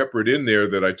peppered in there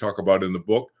that I talk about in the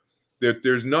book, that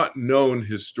there's not known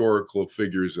historical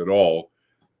figures at all.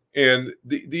 And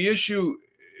the issue,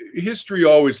 history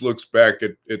always looks back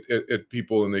at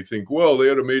people and they think, well, they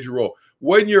had a major role.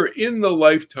 When you're in the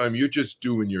lifetime, you're just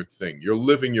doing your thing. You're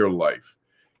living your life.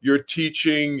 You're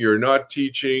teaching, you're not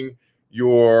teaching,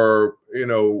 you're,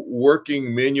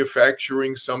 working,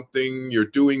 manufacturing something, you're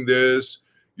doing this,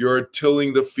 you're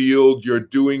tilling the field,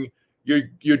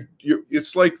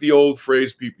 it's like the old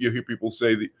phrase you hear people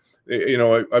say,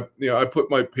 I put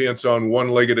my pants on one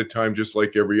leg at a time, just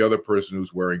like every other person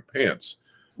who's wearing pants.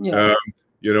 Yeah.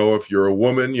 If you're a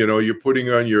woman, you're putting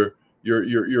on maybe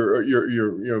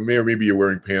you're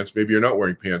wearing pants, maybe you're not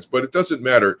wearing pants, but it doesn't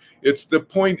matter. The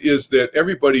point is that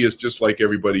everybody is just like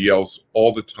everybody else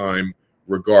all the time,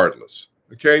 regardless.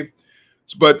 Okay.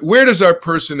 But where does our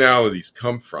personalities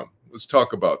come from? Let's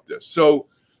talk about this. So,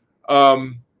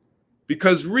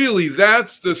 because really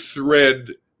that's the thread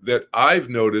that I've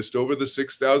noticed over the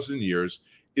 6,000 years,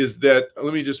 is that,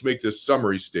 let me just make this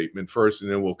summary statement first,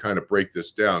 and then we'll kind of break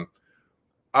this down.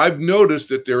 I've noticed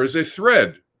that there is a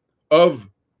thread of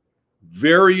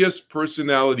various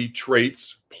personality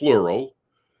traits, plural,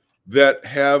 that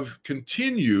have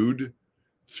continued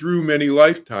through many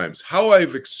lifetimes. How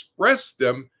I've expressed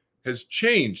them has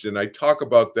changed, and I talk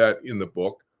about that in the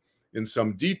book in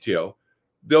some detail.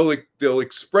 They'll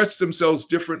express themselves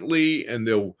differently,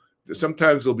 and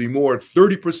sometimes they'll be more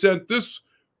 30% this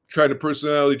kind of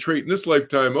personality trait in this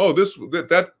lifetime. Oh,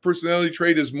 that personality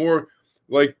trait is more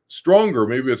like stronger.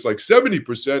 Maybe it's like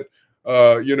 70%,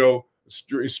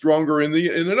 stronger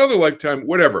in another lifetime,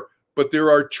 whatever. But there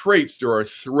are traits, there are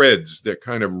threads that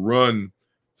kind of run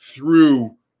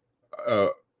through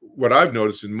what I've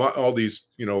noticed in all these,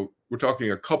 we're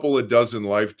talking a couple of dozen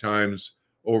lifetimes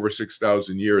over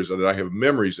 6,000 years that I have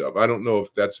memories of. I don't know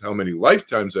if that's how many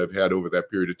lifetimes I've had over that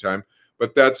period of time,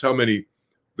 but that's how many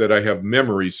that I have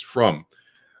memories from.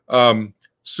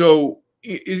 So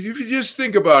if you just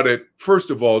think about it, first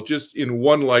of all, just in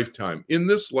one lifetime, in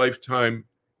this lifetime,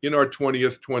 in our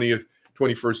 20th,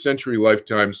 21st century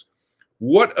lifetimes,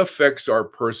 what affects our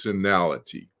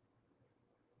personality?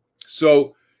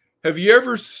 So have you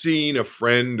ever seen a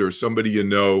friend or somebody you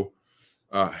know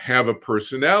have a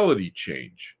personality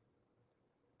change?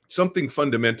 Something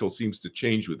fundamental seems to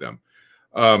change with them.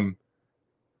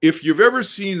 If you've ever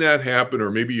seen that happen, or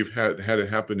maybe you've had it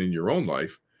happen in your own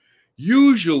life,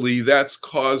 usually that's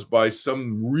caused by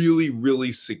some really,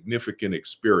 really significant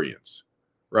experience,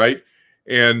 right?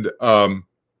 And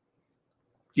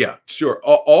yeah, sure,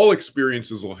 all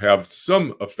experiences will have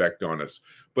some effect on us.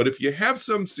 But if you have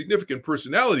some significant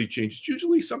personality change, it's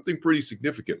usually something pretty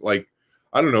significant. Like,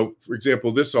 I don't know, for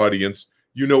example, this audience,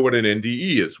 you know what an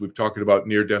NDE is. We've talked about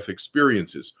near-death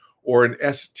experiences, or an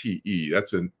STE.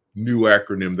 That's a new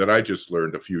acronym that I just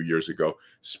learned a few years ago,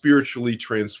 spiritually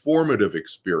transformative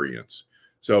experience.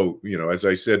 So, as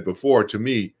I said before, to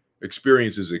me,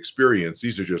 experience is experience.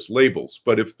 These are just labels.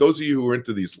 But if those of you who are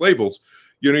into these labels,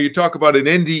 You know, you talk about an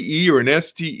NDE or an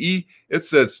STE,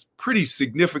 it's a pretty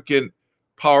significant,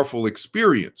 powerful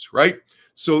experience, right?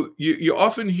 So you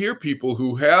often hear people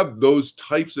who have those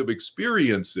types of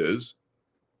experiences,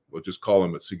 we'll just call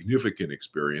them a significant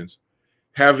experience,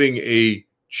 having a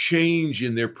change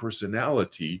in their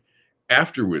personality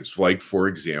afterwards. Like, for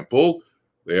example,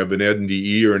 they have an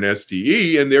NDE or an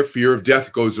STE and their fear of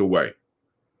death goes away.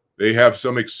 They have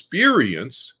some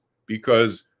experience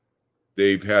because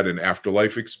they've had an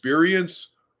afterlife experience,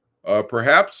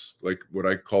 perhaps, like what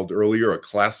I called earlier, a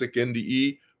classic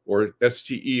NDE or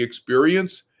STE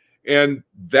experience. And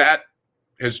that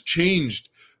has changed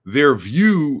their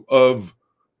view of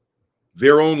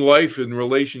their own life in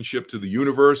relationship to the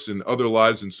universe and other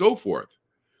lives and so forth.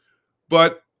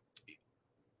 But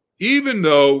even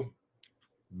though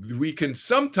we can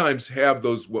sometimes have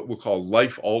those what we'll call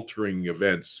life-altering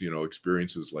events, you know,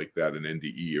 experiences like that, an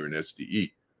NDE or an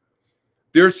STE,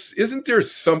 isn't there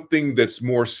something that's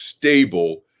more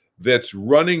stable that's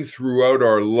running throughout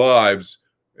our lives,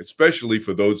 especially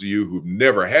for those of you who've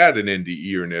never had an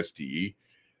NDE or an STE?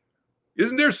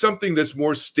 Isn't there something that's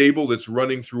more stable that's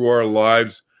running through our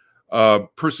lives,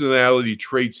 personality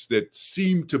traits that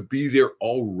seem to be there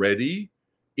already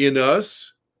in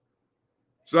us?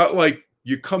 It's not like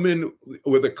you come in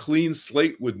with a clean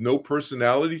slate with no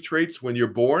personality traits when you're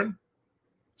born.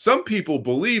 Some people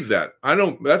believe that.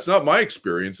 That's not my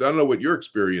experience. I don't know what your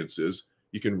experience is.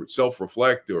 You can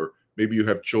self-reflect, or maybe you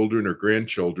have children or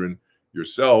grandchildren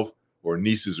yourself, or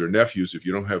nieces or nephews if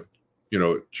you don't have, you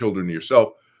know, children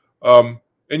yourself. And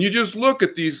you just look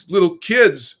at these little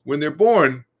kids when they're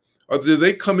born. Do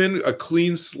they come in a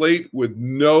clean slate with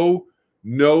no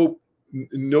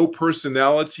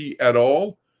personality at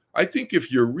all? I think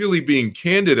if you're really being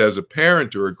candid as a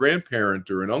parent or a grandparent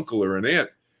or an uncle or an aunt,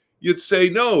 you'd say,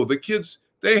 no, the kids,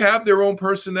 they have their own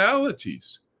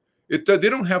personalities. They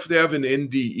don't have to have an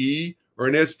NDE or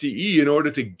an STE in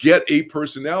order to get a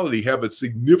personality, have a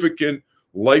significant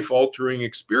life-altering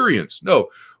experience. No,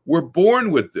 we're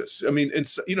born with this. I mean,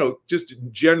 and you know, just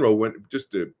in general,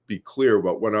 just to be clear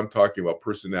about what I'm talking about,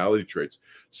 personality traits.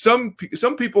 Some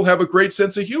people have a great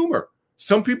sense of humor.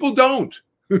 Some people don't.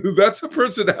 That's a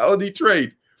personality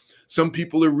trait. Some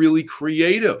people are really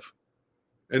creative,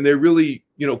 and they're really,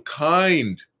 you know,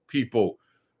 kind people,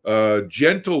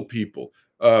 gentle people.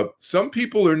 Some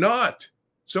people are not.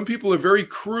 Some people are very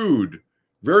crude,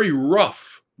 very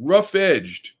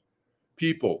rough-edged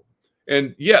people.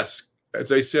 And yes,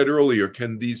 as I said earlier,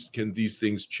 can these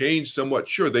things change somewhat?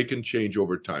 Sure, they can change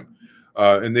over time,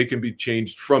 and they can be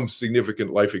changed from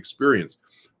significant life experience.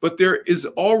 But there is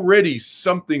already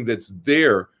something that's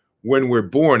there when we're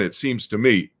born, it seems to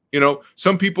me. You know,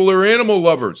 some people are animal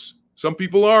lovers. Some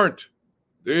people aren't.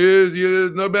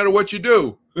 No matter what you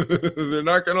do, they're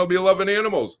not going to be loving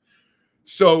animals.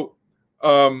 So,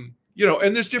 you know,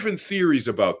 and there's different theories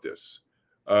about this.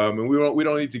 And we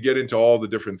don't need to get into all the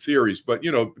different theories, but,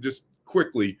 you know, just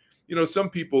quickly, you know,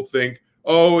 some people think,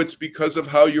 oh, it's because of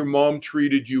how your mom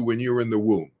treated you when you were in the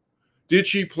womb. Did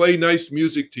she play nice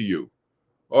music to you?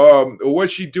 Or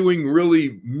was she doing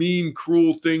really mean,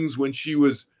 cruel things when you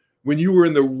were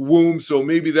in the womb? So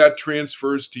maybe that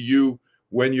transfers to you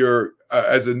when you're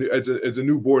as a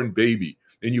newborn baby,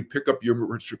 and you pick up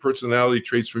your personality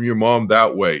traits from your mom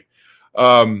that way.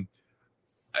 Can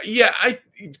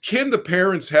the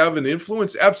parents have an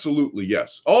influence? Absolutely,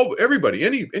 yes.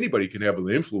 Anybody can have an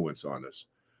influence on us,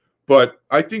 but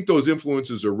I think those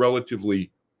influences are relatively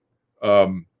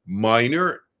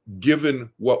minor, given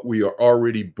what we are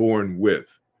already born with.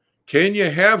 Can you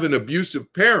have an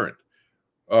abusive parent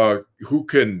who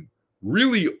can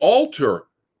really alter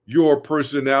your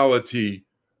personality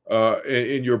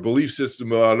and your belief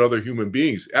system about other human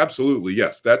beings? Absolutely,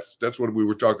 yes. That's what we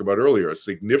were talking about earlier. A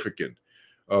significant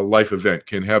life event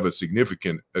can have a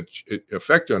significant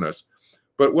effect on us.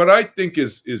 But what I think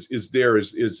is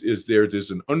there's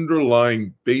an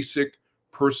underlying basic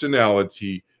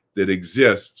personality that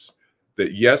exists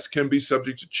that, yes, can be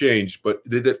subject to change, but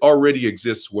that it already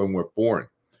exists when we're born.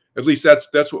 At least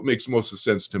that's what makes most of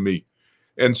sense to me.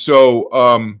 And so,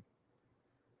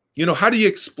 you know, how do you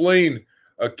explain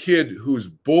a kid who's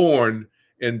born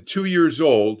and 2 years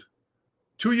old,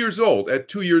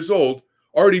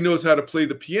 already knows how to play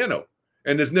the piano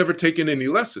and has never taken any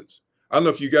lessons? I don't know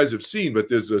if you guys have seen, but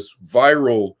there's this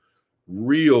viral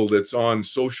reel that's on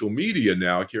social media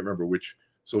now. I can't remember which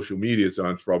social media it's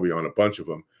on. It's probably on a bunch of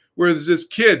them, where there's this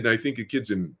kid, and I think the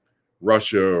kid's in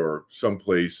Russia or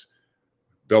someplace,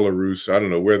 Belarus, I don't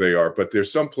know where they are, but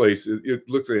there's someplace, it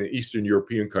looks like an Eastern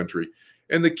European country,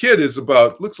 and the kid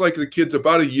looks like the kid's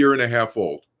about a year and a half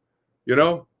old, you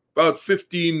know, about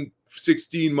 15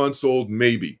 16 months old,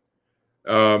 maybe,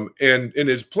 and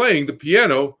is playing the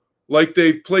piano like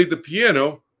they've played the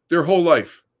piano their whole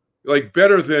life, like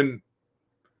better than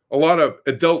a lot of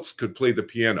adults could play the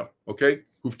piano, okay,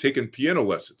 who've taken piano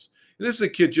lessons. And this is a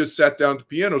kid just sat down to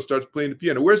piano, starts playing the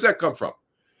piano. Where's that come from?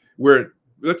 Where,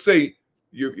 let's say,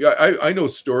 I know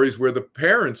stories where the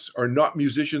parents are not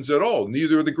musicians at all.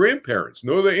 Neither are the grandparents,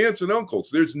 nor the aunts and uncles.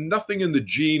 There's nothing in the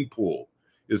gene pool,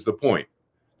 is the point.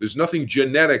 There's nothing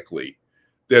genetically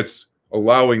that's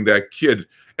allowing that kid.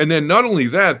 And then not only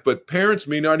that, but parents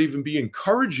may not even be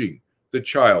encouraging the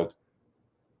child,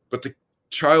 but the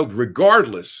child,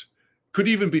 regardless, could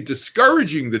even be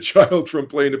discouraging the child from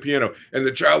playing the piano. And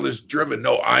the child is driven,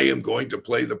 no, I am going to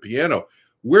play the piano.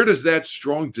 Where does that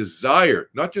strong desire,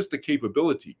 not just the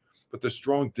capability, but the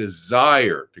strong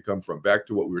desire to come from? Back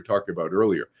to what we were talking about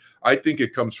earlier. I think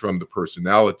it comes from the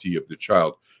personality of the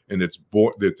child, and it's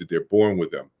born that they're born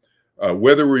with them.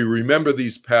 Whether we remember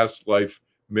these past life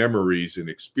memories and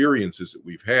experiences that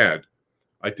we've had,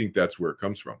 I think that's where it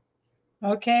comes from.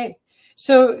 Okay.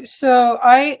 So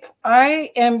I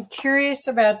am curious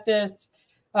about this.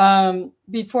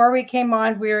 Before we came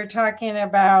on, we were talking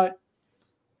about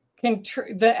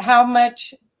how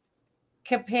much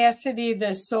capacity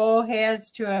the soul has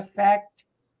to affect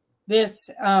this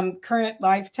current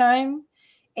lifetime.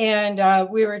 And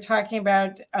we were talking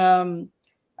about,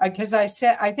 because I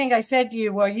think I said to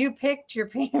you, well, you picked your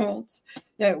parents,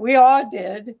 that we all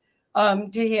did,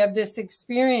 to have this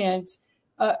experience.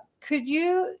 Could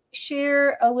you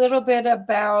share a little bit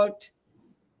about,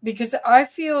 because I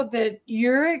feel that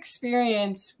your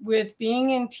experience with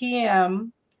being in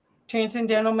TM,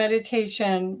 Transcendental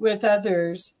Meditation, with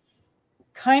others,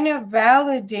 kind of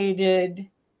validated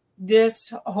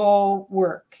this whole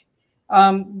work.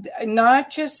 Not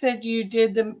just that you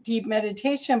did the deep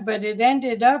meditation, but it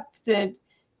ended up that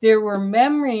there were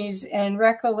memories and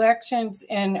recollections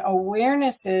and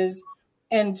awarenesses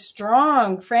and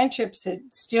strong friendships that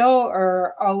still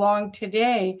are along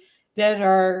today that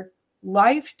are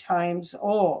lifetimes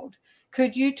old.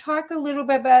 Could you talk a little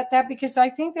bit about that? Because I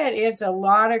think that adds a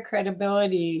lot of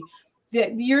credibility,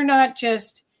 that you're not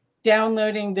just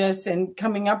downloading this and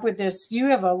coming up with this. You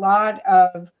have a lot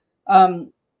of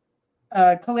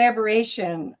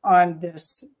collaboration on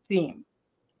this theme.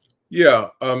 Yeah,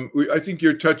 I think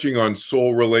you're touching on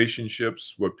soul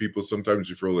relationships, what people sometimes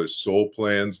refer to as soul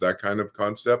plans, that kind of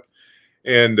concept,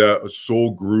 and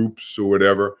soul groups or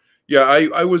whatever. Yeah,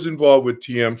 I was involved with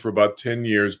TM for about 10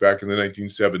 years back in the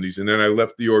 1970s, and then I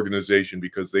left the organization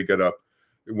because they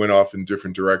went off in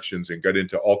different directions and got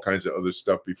into all kinds of other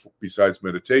stuff besides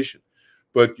meditation.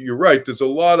 But you're right, there's a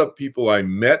lot of people I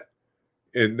met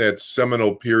in that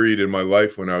seminal period in my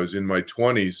life when I was in my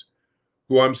 20s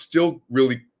who I'm still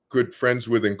really good friends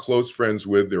with and close friends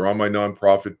with. They're on my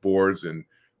nonprofit boards and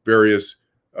various,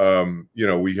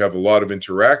 we have a lot of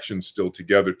interactions still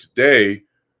together today.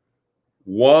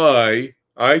 Why?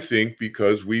 I think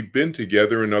because we've been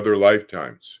together in other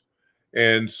lifetimes.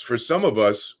 And for some of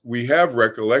us, we have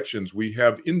recollections. We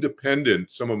have independent,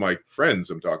 some of my friends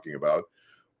I'm talking about,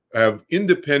 have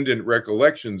independent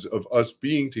recollections of us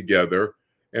being together,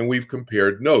 and we've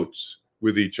compared notes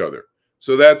with each other.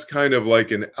 So that's kind of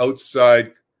like an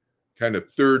outside kind of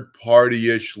third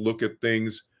party-ish look at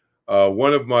things.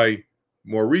 One of my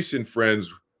more recent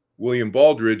friends, William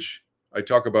Baldridge, I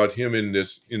talk about him in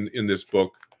this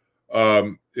book.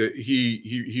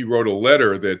 He wrote a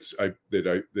letter that's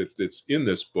in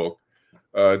this book,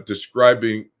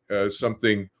 describing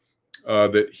something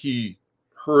that he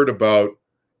heard about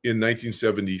in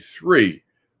 1973.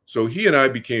 So he and I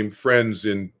became friends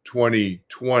in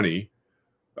 2020,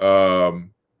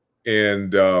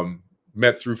 and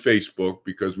met through Facebook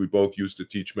because we both used to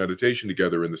teach meditation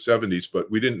together in the 70s, but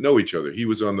we didn't know each other. He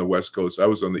was on the West Coast, I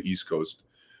was on the East Coast.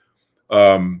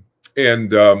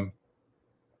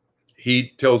 He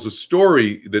tells a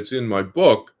story that's in my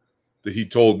book that he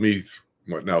told me,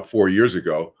 4 years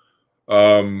ago,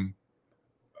 that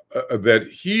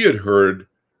he had heard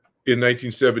in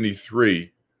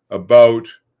 1973 about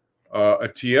a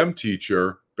TM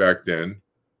teacher back then,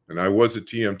 and I was a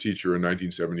TM teacher in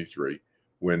 1973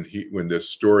 when this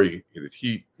story that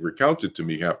he recounted to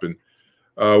me happened,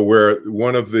 where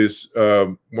one of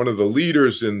the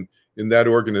leaders in that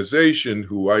organization,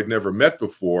 who I'd never met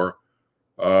before,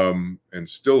 and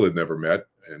still had never met,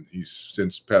 and he's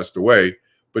since passed away,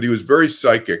 but he was very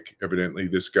psychic, evidently,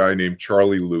 this guy named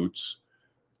Charlie Lutz,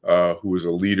 who was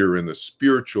a leader in the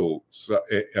spiritual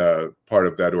part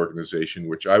of that organization,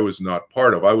 which I was not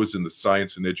part of. I was in the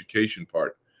science and education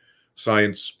part,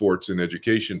 science, sports, and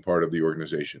education part of the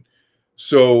organization.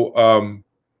 So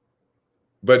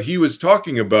but he was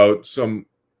talking about some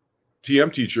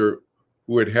TM teacher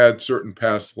who had had certain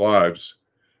past lives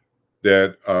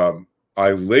that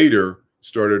I later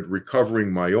started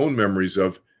recovering my own memories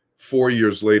of 4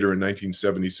 years later in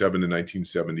 1977 and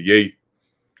 1978.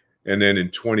 And then in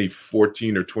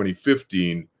 2014 or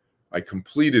 2015, I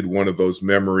completed one of those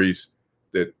memories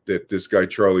that this guy,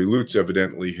 Charlie Lutz,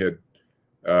 evidently had,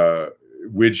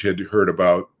 Widge had heard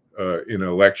about in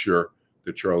a lecture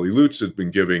that Charlie Lutz had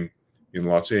been giving in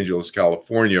Los Angeles,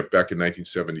 California back in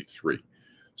 1973.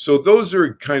 So those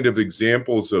are kind of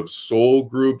examples of soul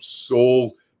groups,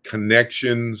 soul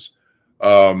connections.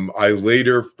 I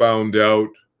later found out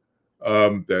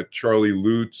that Charlie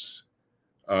Lutz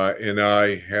and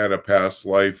I had a past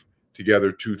life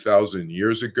together 2,000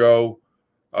 years ago.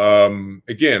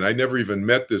 Again, I never even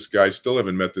met this guy, still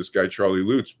haven't met this guy, Charlie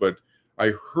Lutz, but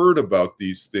I heard about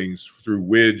these things through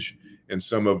Widge and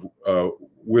some of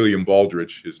William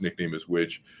Baldrige, his nickname is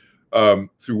Widge,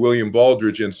 through William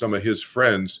Baldrige and some of his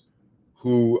friends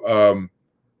who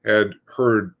had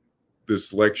heard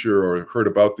this lecture or heard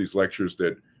about these lectures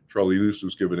that Charlie Lutz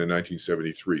was given in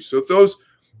 1973. So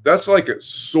that's like a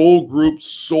soul group,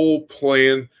 soul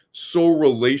plan, soul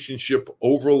relationship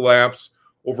overlaps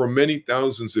over many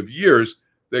thousands of years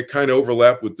that kind of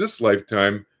overlap with this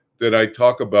lifetime that I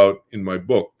talk about in my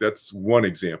book. That's one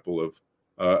example of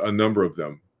a number of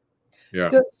them. Yeah.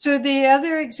 So the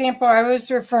other example I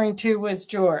was referring to was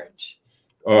George.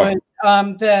 Oh.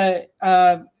 And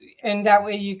that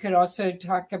way you could also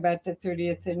talk about the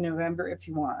 30th of November if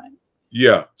you want.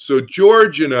 Yeah. So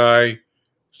George and I,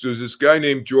 so there's this guy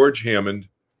named George Hammond.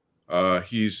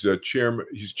 He's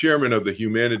chairman of the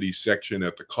humanities section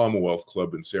at the Commonwealth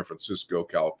Club in San Francisco,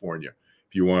 California.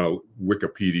 If you want to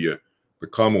Wikipedia the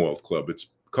Commonwealth Club,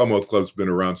 Commonwealth Club's been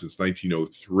around since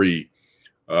 1903.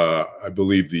 I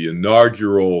believe the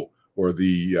inaugural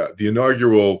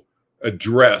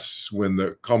address when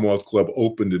the Commonwealth Club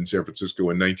opened in San Francisco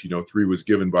in 1903 was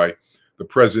given by the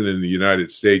President of the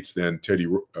United States, then Teddy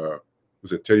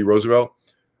Roosevelt?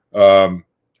 The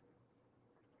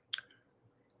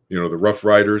Rough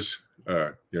Riders,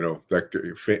 of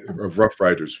Rough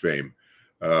Riders fame.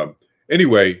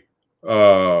 Anyway,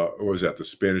 what was that? The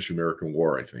Spanish-American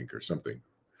War, I think, or something.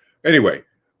 Anyway,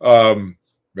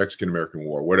 Mexican-American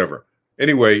War, whatever.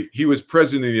 Anyway, he was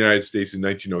president of the United States in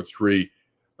 1903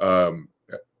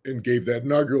 and gave that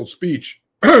inaugural speech.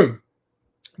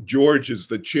 George is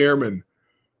the chairman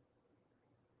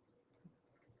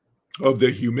of the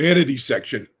humanities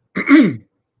section.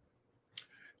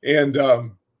 And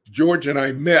George and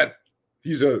I met.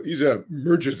 He's a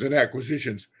mergers and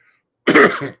acquisitions.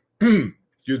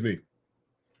 Excuse me.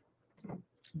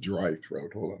 Dry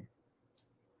throat. Hold on.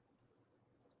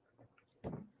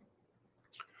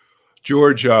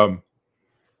 George and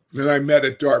I met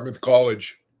at Dartmouth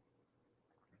College,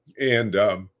 and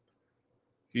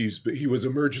he was a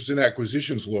mergers and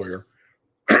acquisitions lawyer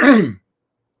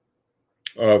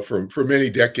for many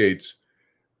decades.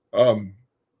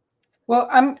 Well,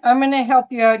 I'm going to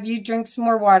help you out. You drink some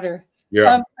more water.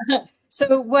 Yeah.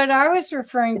 So what I was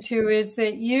referring to is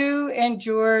that you and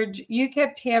George, you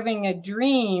kept having a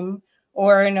dream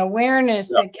or an awareness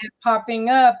that kept popping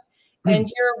up,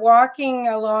 and you're walking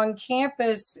along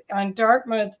campus on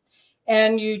Dartmouth,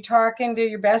 and you talking to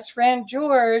your best friend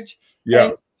George,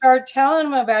 and you start telling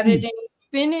him about it, and he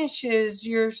finishes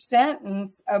your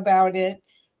sentence about it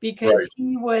because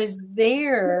he was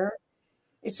there.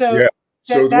 So. Yeah.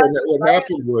 So what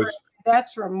happened was,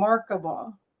 that's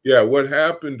remarkable. Yeah, what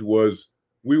happened was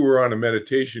we were on a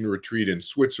meditation retreat in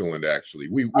Switzerland. Actually,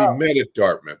 we met at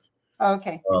Dartmouth.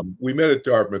 Okay. We met at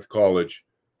Dartmouth College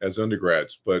as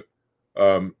undergrads, but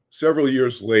several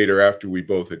years later, after we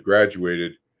both had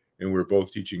graduated and we were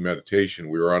both teaching meditation,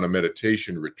 we were on a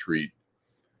meditation retreat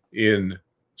in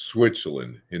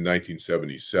Switzerland in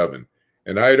 1977,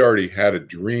 and I had already had a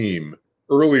dream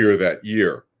earlier that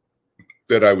year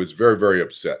that I was very, very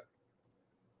upset,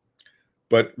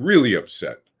 but really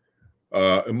upset,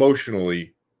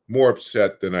 emotionally more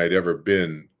upset than I'd ever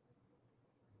been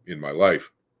in my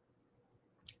life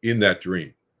in that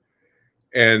dream.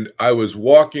 And I was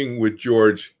walking with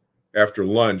George after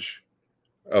lunch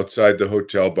outside the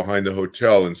hotel, behind the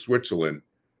hotel in Switzerland,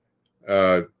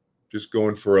 just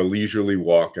going for a leisurely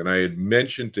walk. And I had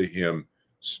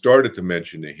started to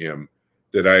mention to him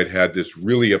that I had had this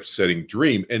really upsetting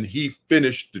dream, and he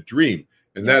finished the dream,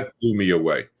 and that blew me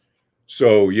away.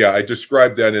 So yeah, I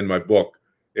described that in my book.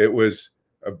 It was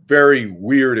a very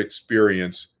weird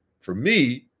experience for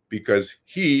me because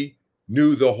he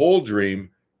knew the whole dream.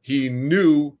 He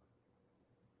knew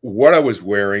what I was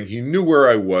wearing. He knew where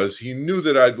I was. He knew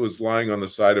that I was lying on the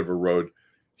side of a road.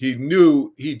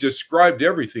 he described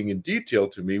everything in detail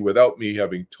to me without me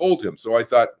having told him. So I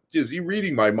thought, is he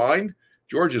reading my mind?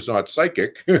 George is not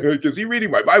psychic. Is he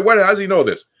reading my mind? How does he know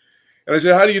this? And I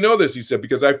said, how do you know this? He said,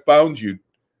 because I found you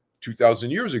 2,000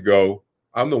 years ago.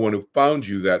 I'm the one who found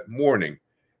you that morning.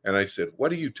 And I said,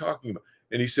 what are you talking about?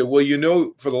 And he said, well, you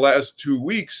know, for the last 2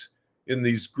 weeks in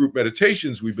these group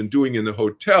meditations we've been doing in the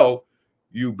hotel,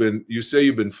 you say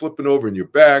you've been flipping over in your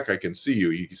back. I can see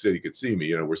you. He said he could see me.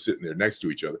 You know, we're sitting there next to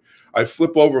each other. I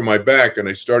flip over my back, and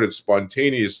I started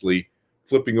spontaneously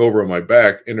flipping over on my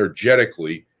back,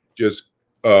 energetically, just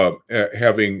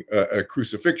having a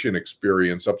crucifixion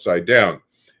experience upside down.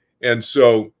 And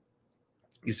so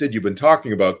he said, you've been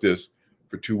talking about this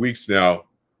for 2 weeks now.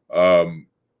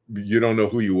 You don't know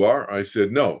who you are? I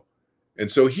said, no. And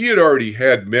so he had already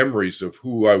had memories of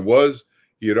who I was.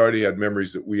 He had already had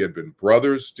memories that we had been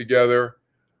brothers together.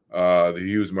 That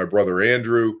he was my brother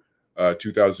Andrew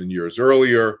 2,000 years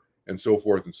earlier, and so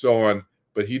forth and so on.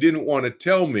 But he didn't want to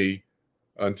tell me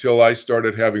until I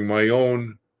started having my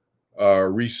own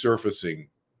resurfacing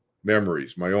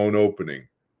memories, my own opening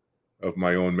of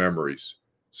my own memories.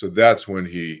 So that's when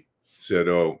he said,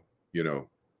 oh, you know,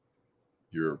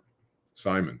 you're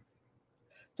Simon.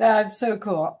 That's so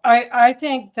cool. I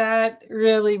think that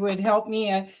really would help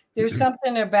me. There's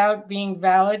something about being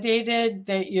validated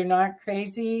that you're not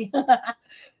crazy,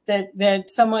 that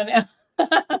someone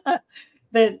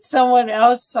that someone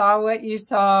else saw what you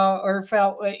saw or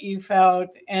felt what you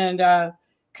felt, and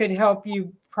could help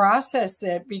you process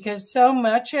it, because so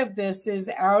much of this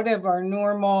is out of our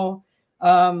normal,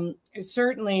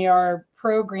 certainly our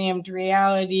programmed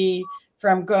reality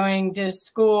from going to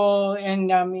school.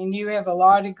 And I mean, you have a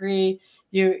law degree,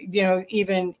 you know,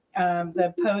 even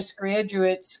the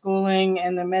postgraduate schooling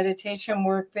and the meditation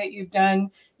work that you've done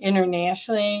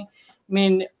internationally. I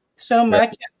mean, so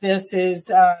much of this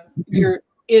is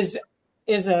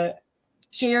is a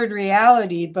shared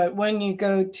reality. But when you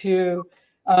go to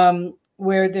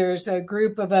where there's a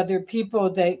group of other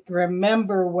people that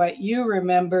remember what you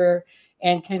remember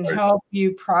and can help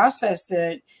you process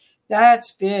it,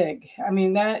 that's big. I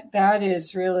mean, that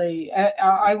is really,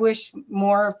 I wish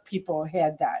more people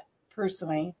had that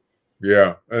personally.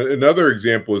 Yeah. Another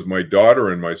example is my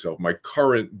daughter and myself, my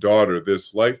current daughter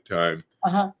this lifetime.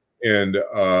 And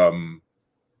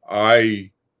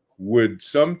I would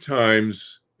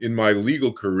sometimes in my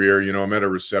legal career, you know, I'm at a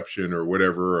reception or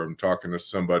whatever, or I'm talking to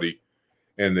somebody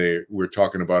and we're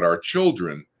talking about our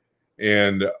children.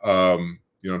 And,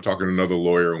 you know, I'm talking to another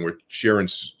lawyer and we're sharing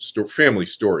family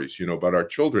stories, you know, about our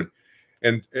children.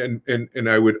 And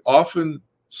I would often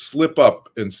slip up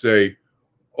and say,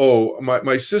 oh,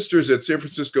 my sister's at San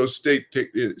Francisco State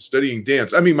studying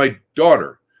dance. I mean, my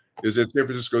daughter is at San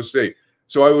Francisco State.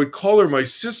 So I would call her my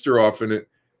sister often.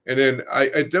 And then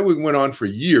that went on for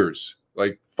years,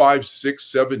 like 5, 6,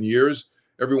 7 years.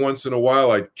 Every once in a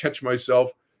while, I'd catch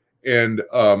myself. And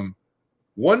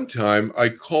one time I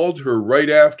called her right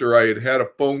after I had a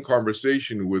phone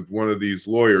conversation with one of these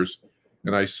lawyers.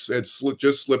 And I said,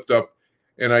 just slipped up.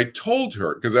 And I told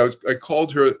her, because I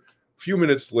called her a few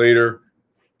minutes later,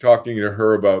 talking to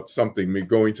her about something, me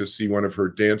going to see one of her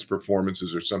dance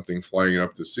performances or something, flying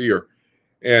up to see her.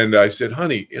 And I said,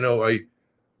 honey, you know, I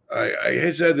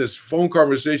had this phone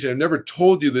conversation. I've never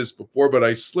told you this before, but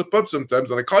I slip up sometimes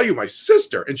and I call you my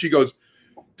sister. And she goes,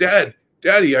 Daddy,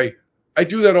 I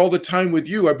do that all the time with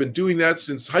you. I've been doing that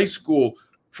since high school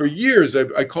for years.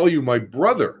 I call you my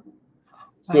brother.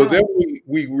 Wow. So then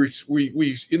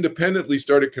we independently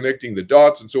started connecting the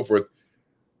dots and so forth.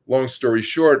 Long story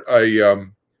short,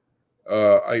 I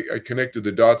connected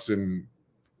the dots and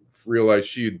realized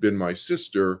she had been my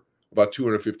sister about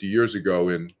 250 years ago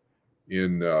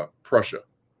in Prussia.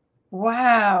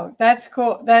 Wow, that's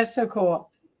cool. That's so cool.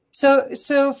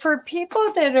 So for people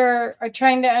that are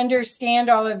trying to understand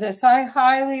all of this, I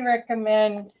highly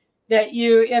recommend that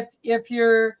you, if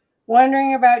you're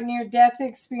wondering about near-death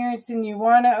experience and you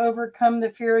want to overcome the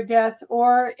fear of death,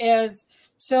 or as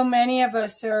so many of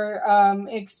us are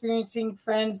experiencing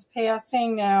friends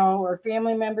passing now or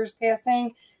family members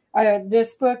passing,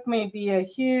 this book may be a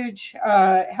huge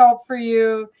help for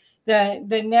you.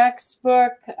 The next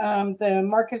book, the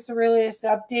Marcus Aurelius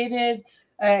Updated,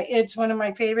 it's one of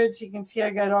my favorites. You can see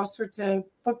I got all sorts of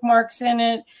bookmarks in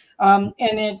it. And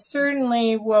it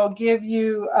certainly will give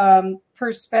you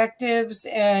perspectives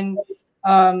and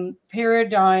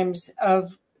paradigms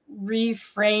of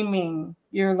reframing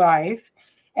your life.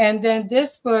 And then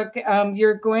this book,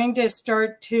 you're going to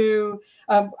start to,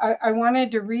 I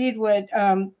wanted to read what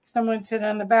someone said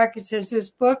on the back. It says, this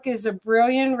book is a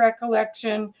brilliant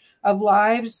recollection of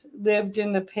lives lived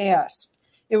in the past.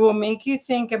 it will make you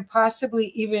think and possibly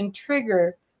even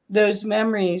trigger those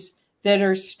memories that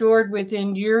are stored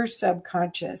within your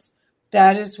subconscious.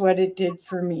 That is what it did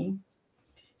for me.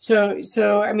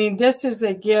 So I mean, this is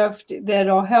a gift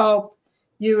that'll help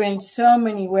you in so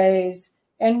many ways,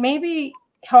 and maybe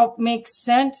help make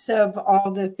sense of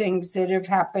all the things that have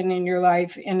happened in your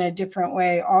life in a different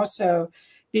way also,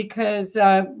 because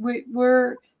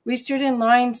we stood in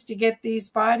lines to get these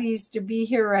bodies to be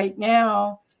here right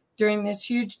now during this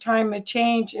huge time of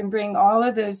change and bring all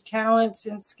of those talents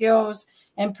and skills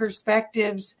and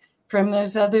perspectives from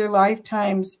those other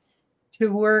lifetimes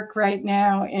to work right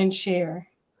now and share.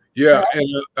 Yeah, and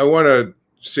I want to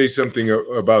say something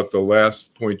about the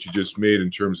last point you just made in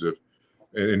terms of,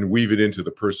 and weave it into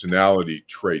the personality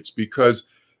traits, because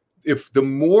if the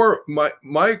more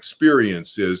my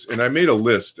experience is, and I made a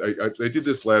list, I did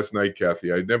this last night,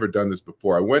 Kathy. I'd never done this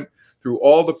before. I went through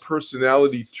all the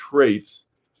personality traits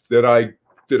that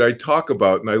I talk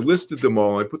about, and I listed them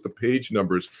all. And I put the page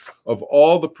numbers of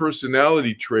all the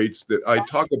personality traits that I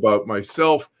talk about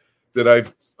myself, that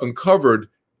I've uncovered,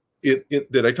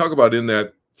 that I talk about in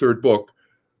that third book.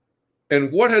 And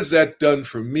what has that done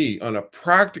for me on a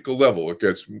practical level?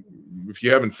 Because if you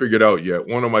haven't figured out yet,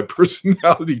 one of my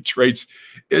personality traits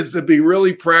is to be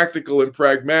really practical and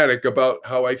pragmatic about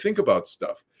how I think about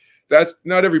stuff. That's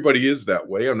not everybody is that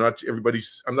way. I'm not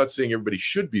saying everybody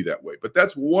should be that way, but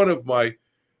that's one of my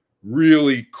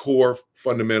really core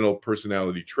fundamental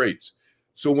personality traits.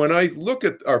 So when I look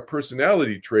at our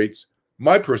personality traits,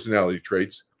 my personality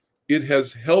traits, it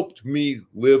has helped me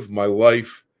live my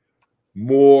life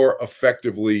more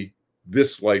effectively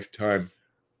this lifetime,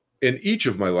 in each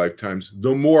of my lifetimes,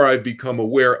 the more I've become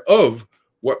aware of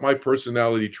what my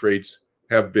personality traits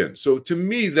have been. So to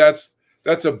me, that's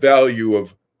a value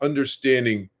of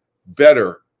understanding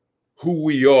better who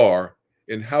we are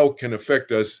and how it can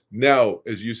affect us now,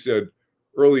 as you said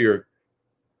earlier,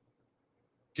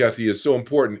 Kathy, is so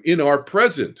important in our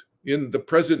present, in the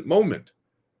present moment.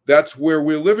 That's where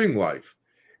we're living life.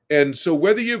 And so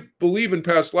whether you believe in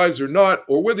past lives or not,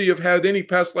 or whether you've had any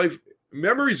past life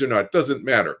memories or not, doesn't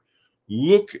matter.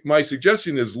 My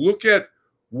suggestion is look at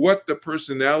what the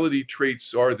personality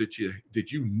traits are that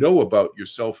you know about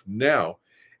yourself now,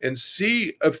 and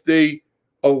see if they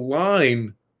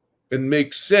align and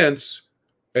make sense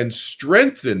and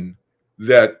strengthen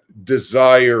that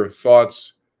desire,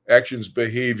 thoughts, actions,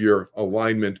 behavior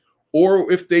alignment,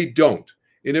 or if they don't.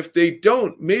 And if they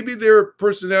don't, maybe they're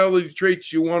personality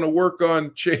traits you want to work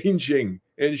on changing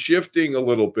and shifting a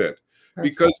little bit,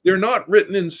 because they're not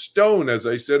written in stone, as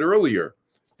I said earlier.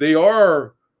 They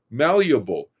are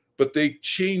malleable, but they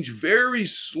change very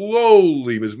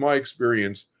slowly, is my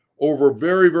experience, over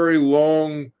very, very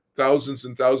long thousands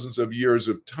and thousands of years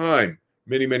of time,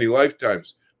 many, many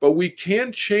lifetimes. But we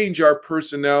can change our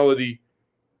personality,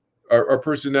 our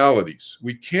personalities.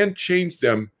 We can change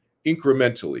them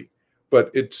incrementally. But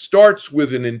it starts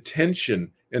with an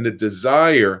intention and a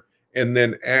desire, and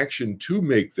then action to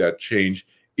make that change.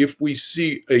 If we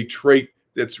see a trait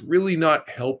that's really not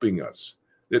helping us,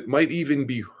 that might even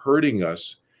be hurting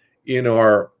us in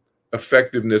our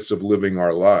effectiveness of living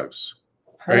our lives.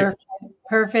 Perfect. Right?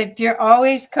 Perfect. You're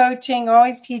always coaching,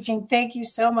 always teaching. Thank you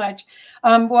so much.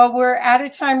 Well, we're out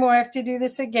of time. We'll have to do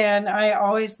this again. I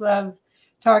always love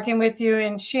talking with you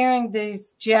and sharing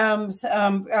these gems.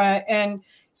 And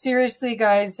seriously,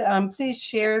 guys, please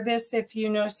share this if you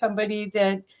know somebody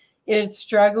that is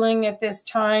struggling at this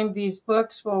time. These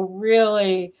books will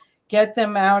really get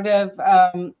them out of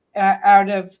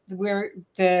where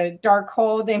the dark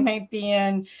hole they might be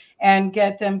in, and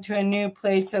get them to a new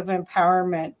place of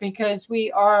empowerment, because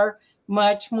we are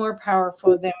much more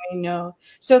powerful than we know.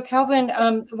 So Kelvin,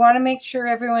 want to make sure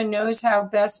everyone knows how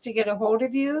best to get a hold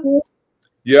of you.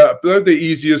 Yeah, the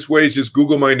easiest way is just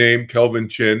Google my name, Kelvin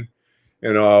Chin,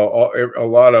 and a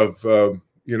lot of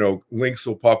links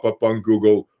will pop up on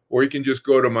Google. Or you can just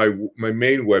go to my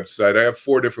main website. I have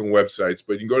 4 different websites,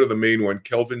 but you can go to the main one,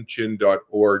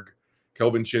 kelvinchin.org,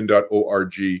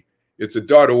 kelvinchin.org. It's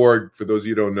a .org for those of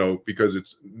you who don't know, because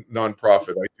it's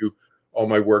nonprofit. I do all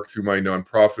my work through my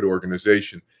nonprofit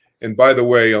organization. And by the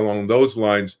way, along those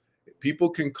lines, people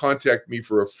can contact me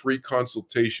for a free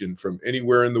consultation from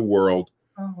anywhere in the world.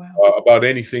 Oh, wow. About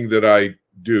anything that I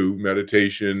do,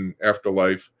 meditation,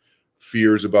 afterlife,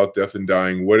 fears about death and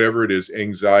dying, whatever it is,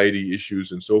 anxiety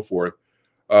issues and so forth.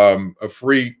 A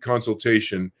free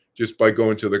consultation just by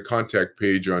going to the contact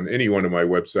page on any one of my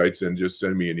websites and just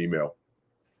send me an email.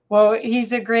 Well,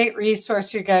 he's a great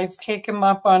resource, you guys. Take him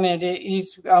up on it.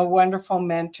 He's a wonderful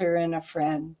mentor and a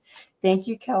friend. Thank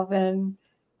you, Kelvin.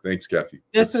 Thanks, Kathy.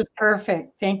 This was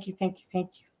perfect. Thank you, thank you,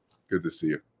 thank you. Good to see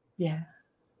you. Yeah.